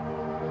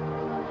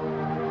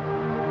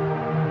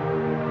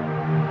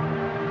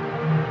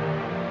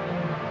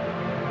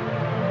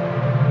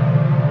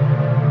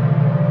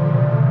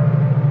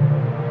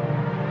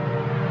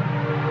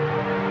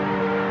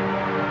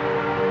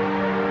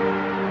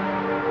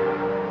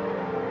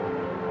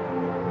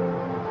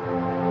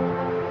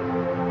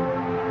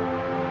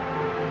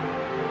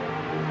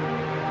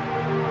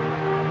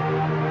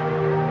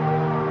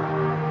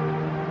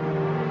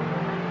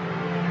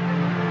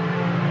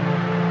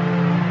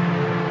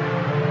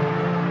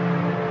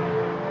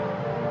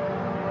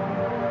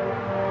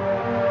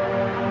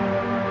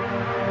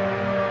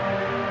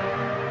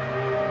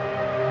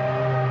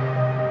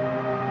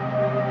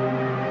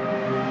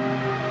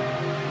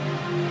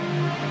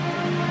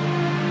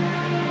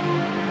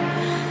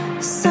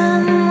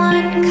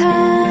 Someone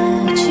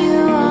cut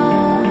you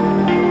off.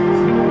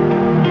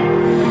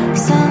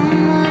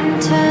 Someone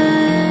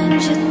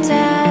turned you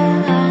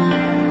down.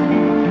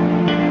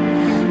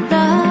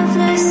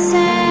 Loveless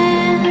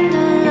and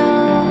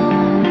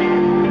alone,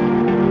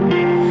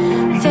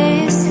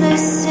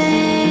 faceless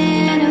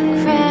in a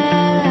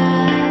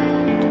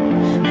crowd,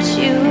 but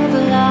you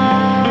belong.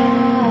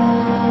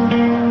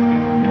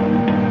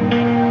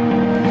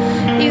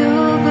 You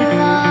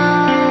belong.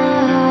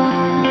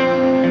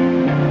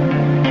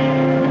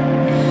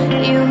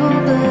 You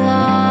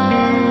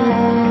belong.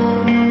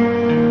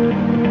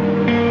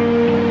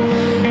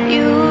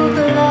 You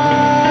belong.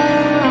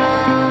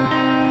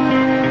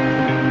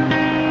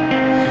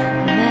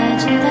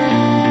 Imagine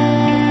that.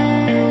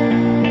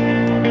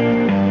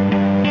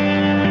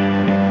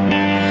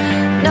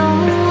 No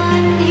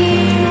one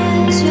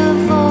hears your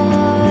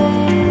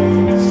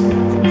voice.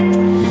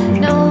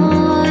 No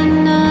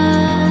one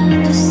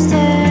understands.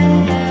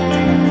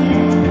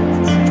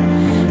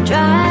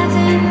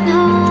 Driving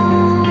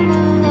home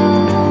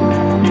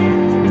alone,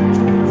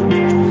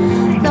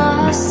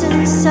 lost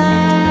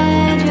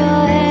inside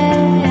your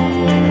head,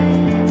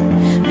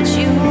 but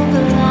you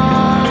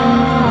belong.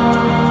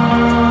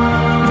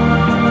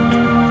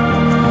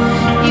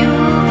 You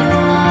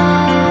belong.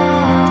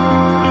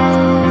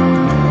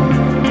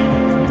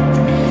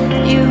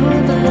 You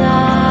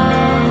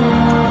belong.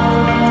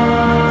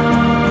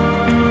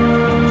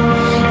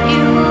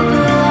 You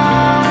belong.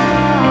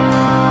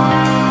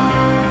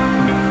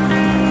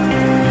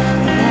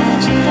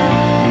 Imagine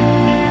that.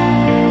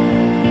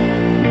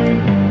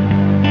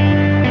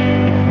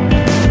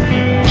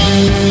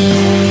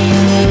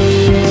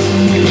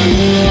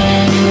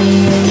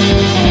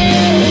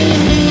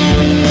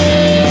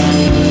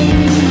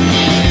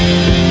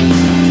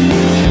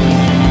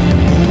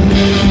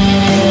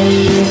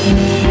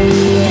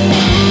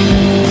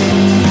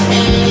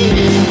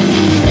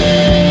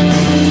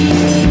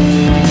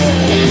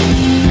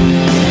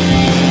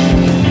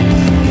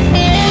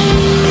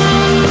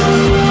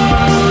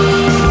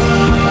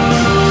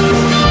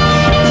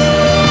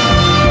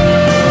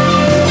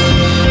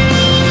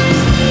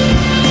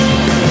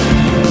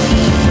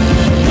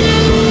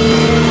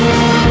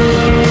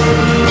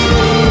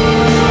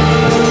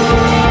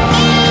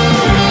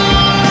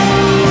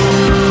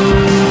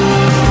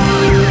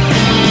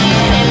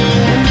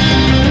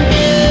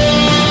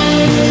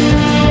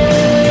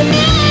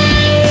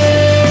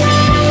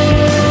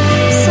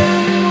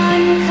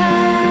 Someone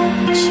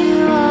cut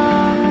you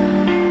off.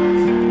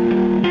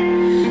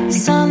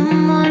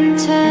 Someone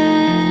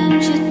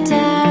turned you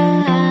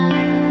down.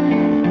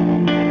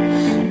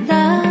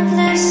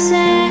 Loveless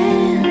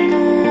and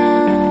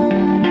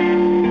alone,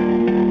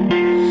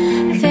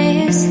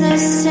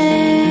 faceless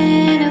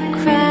in a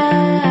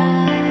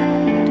crowd,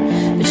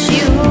 but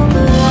you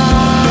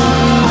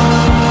belong.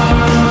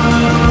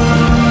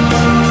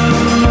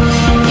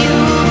 You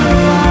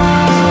belong.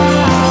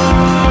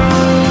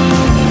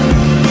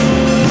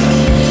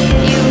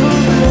 You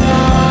belong.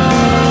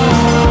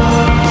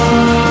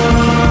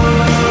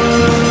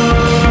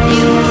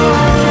 You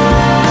are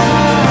loved.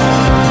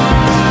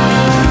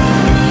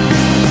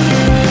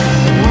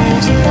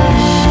 Imagine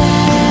that.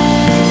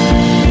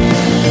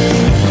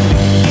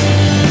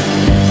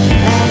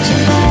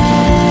 Imagine that.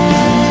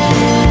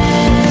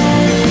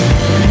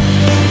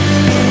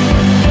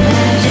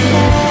 Imagine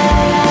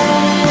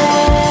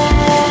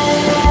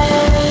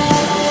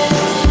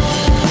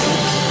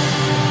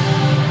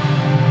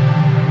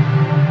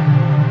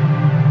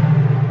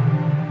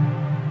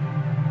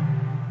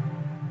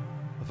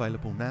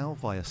Available now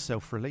via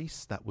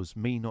self-release. That was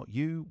Me Not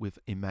You with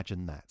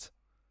Imagine That.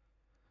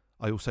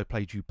 I also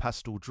played you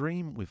Pastel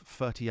Dream with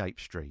 38th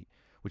Street,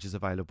 which is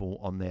available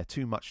on their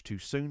Too Much Too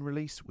Soon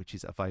release, which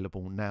is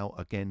available now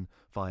again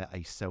via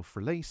a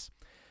self-release.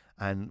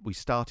 And we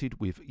started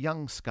with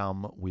Young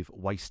Scum with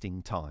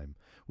Wasting Time,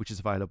 which is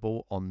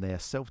available on their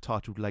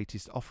self-titled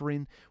latest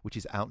offering, which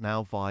is out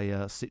now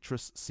via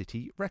Citrus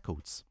City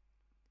Records.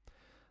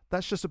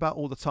 That's just about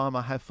all the time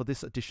I have for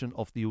this edition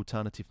of the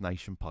Alternative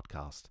Nation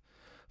podcast.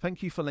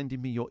 Thank you for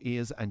lending me your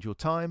ears and your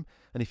time,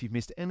 and if you've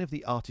missed any of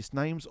the artist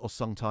names or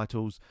song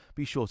titles,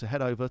 be sure to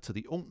head over to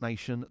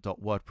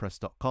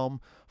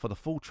thealtnation.wordpress.com for the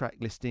full track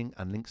listing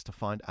and links to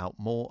find out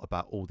more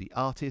about all the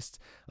artists,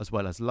 as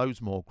well as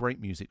loads more great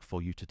music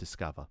for you to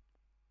discover.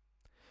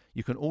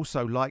 You can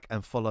also like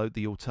and follow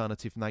The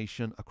Alternative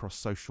Nation across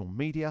social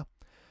media,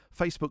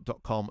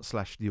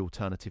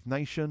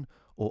 facebook.com/thealternativenation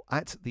or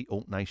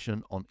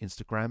 @thealtnation on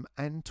Instagram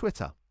and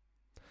Twitter.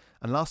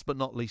 And last but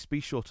not least, be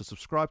sure to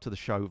subscribe to the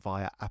show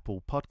via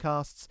Apple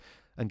Podcasts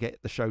and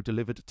get the show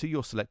delivered to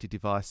your selected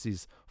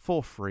devices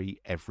for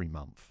free every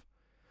month.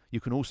 You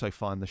can also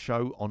find the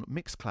show on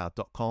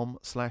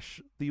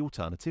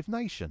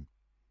mixcloud.com/thealternativenation.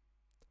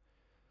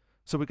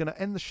 So we're going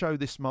to end the show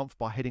this month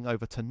by heading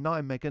over to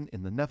Nijmegen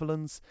in the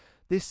Netherlands.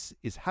 This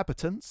is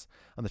Habitants,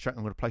 and the track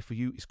I'm going to play for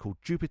you is called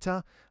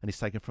Jupiter, and it's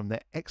taken from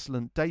their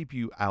excellent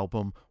debut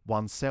album,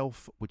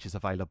 Oneself, which is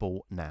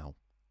available now.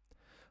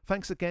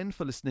 Thanks again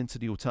for listening to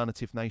the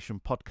Alternative Nation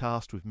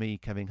podcast with me,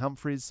 Kevin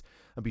Humphreys,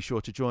 and be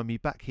sure to join me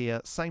back here,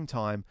 same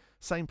time,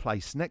 same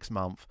place next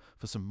month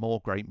for some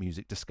more great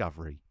music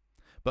discovery.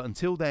 But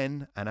until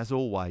then, and as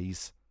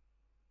always,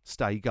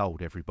 stay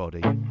gold,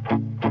 everybody.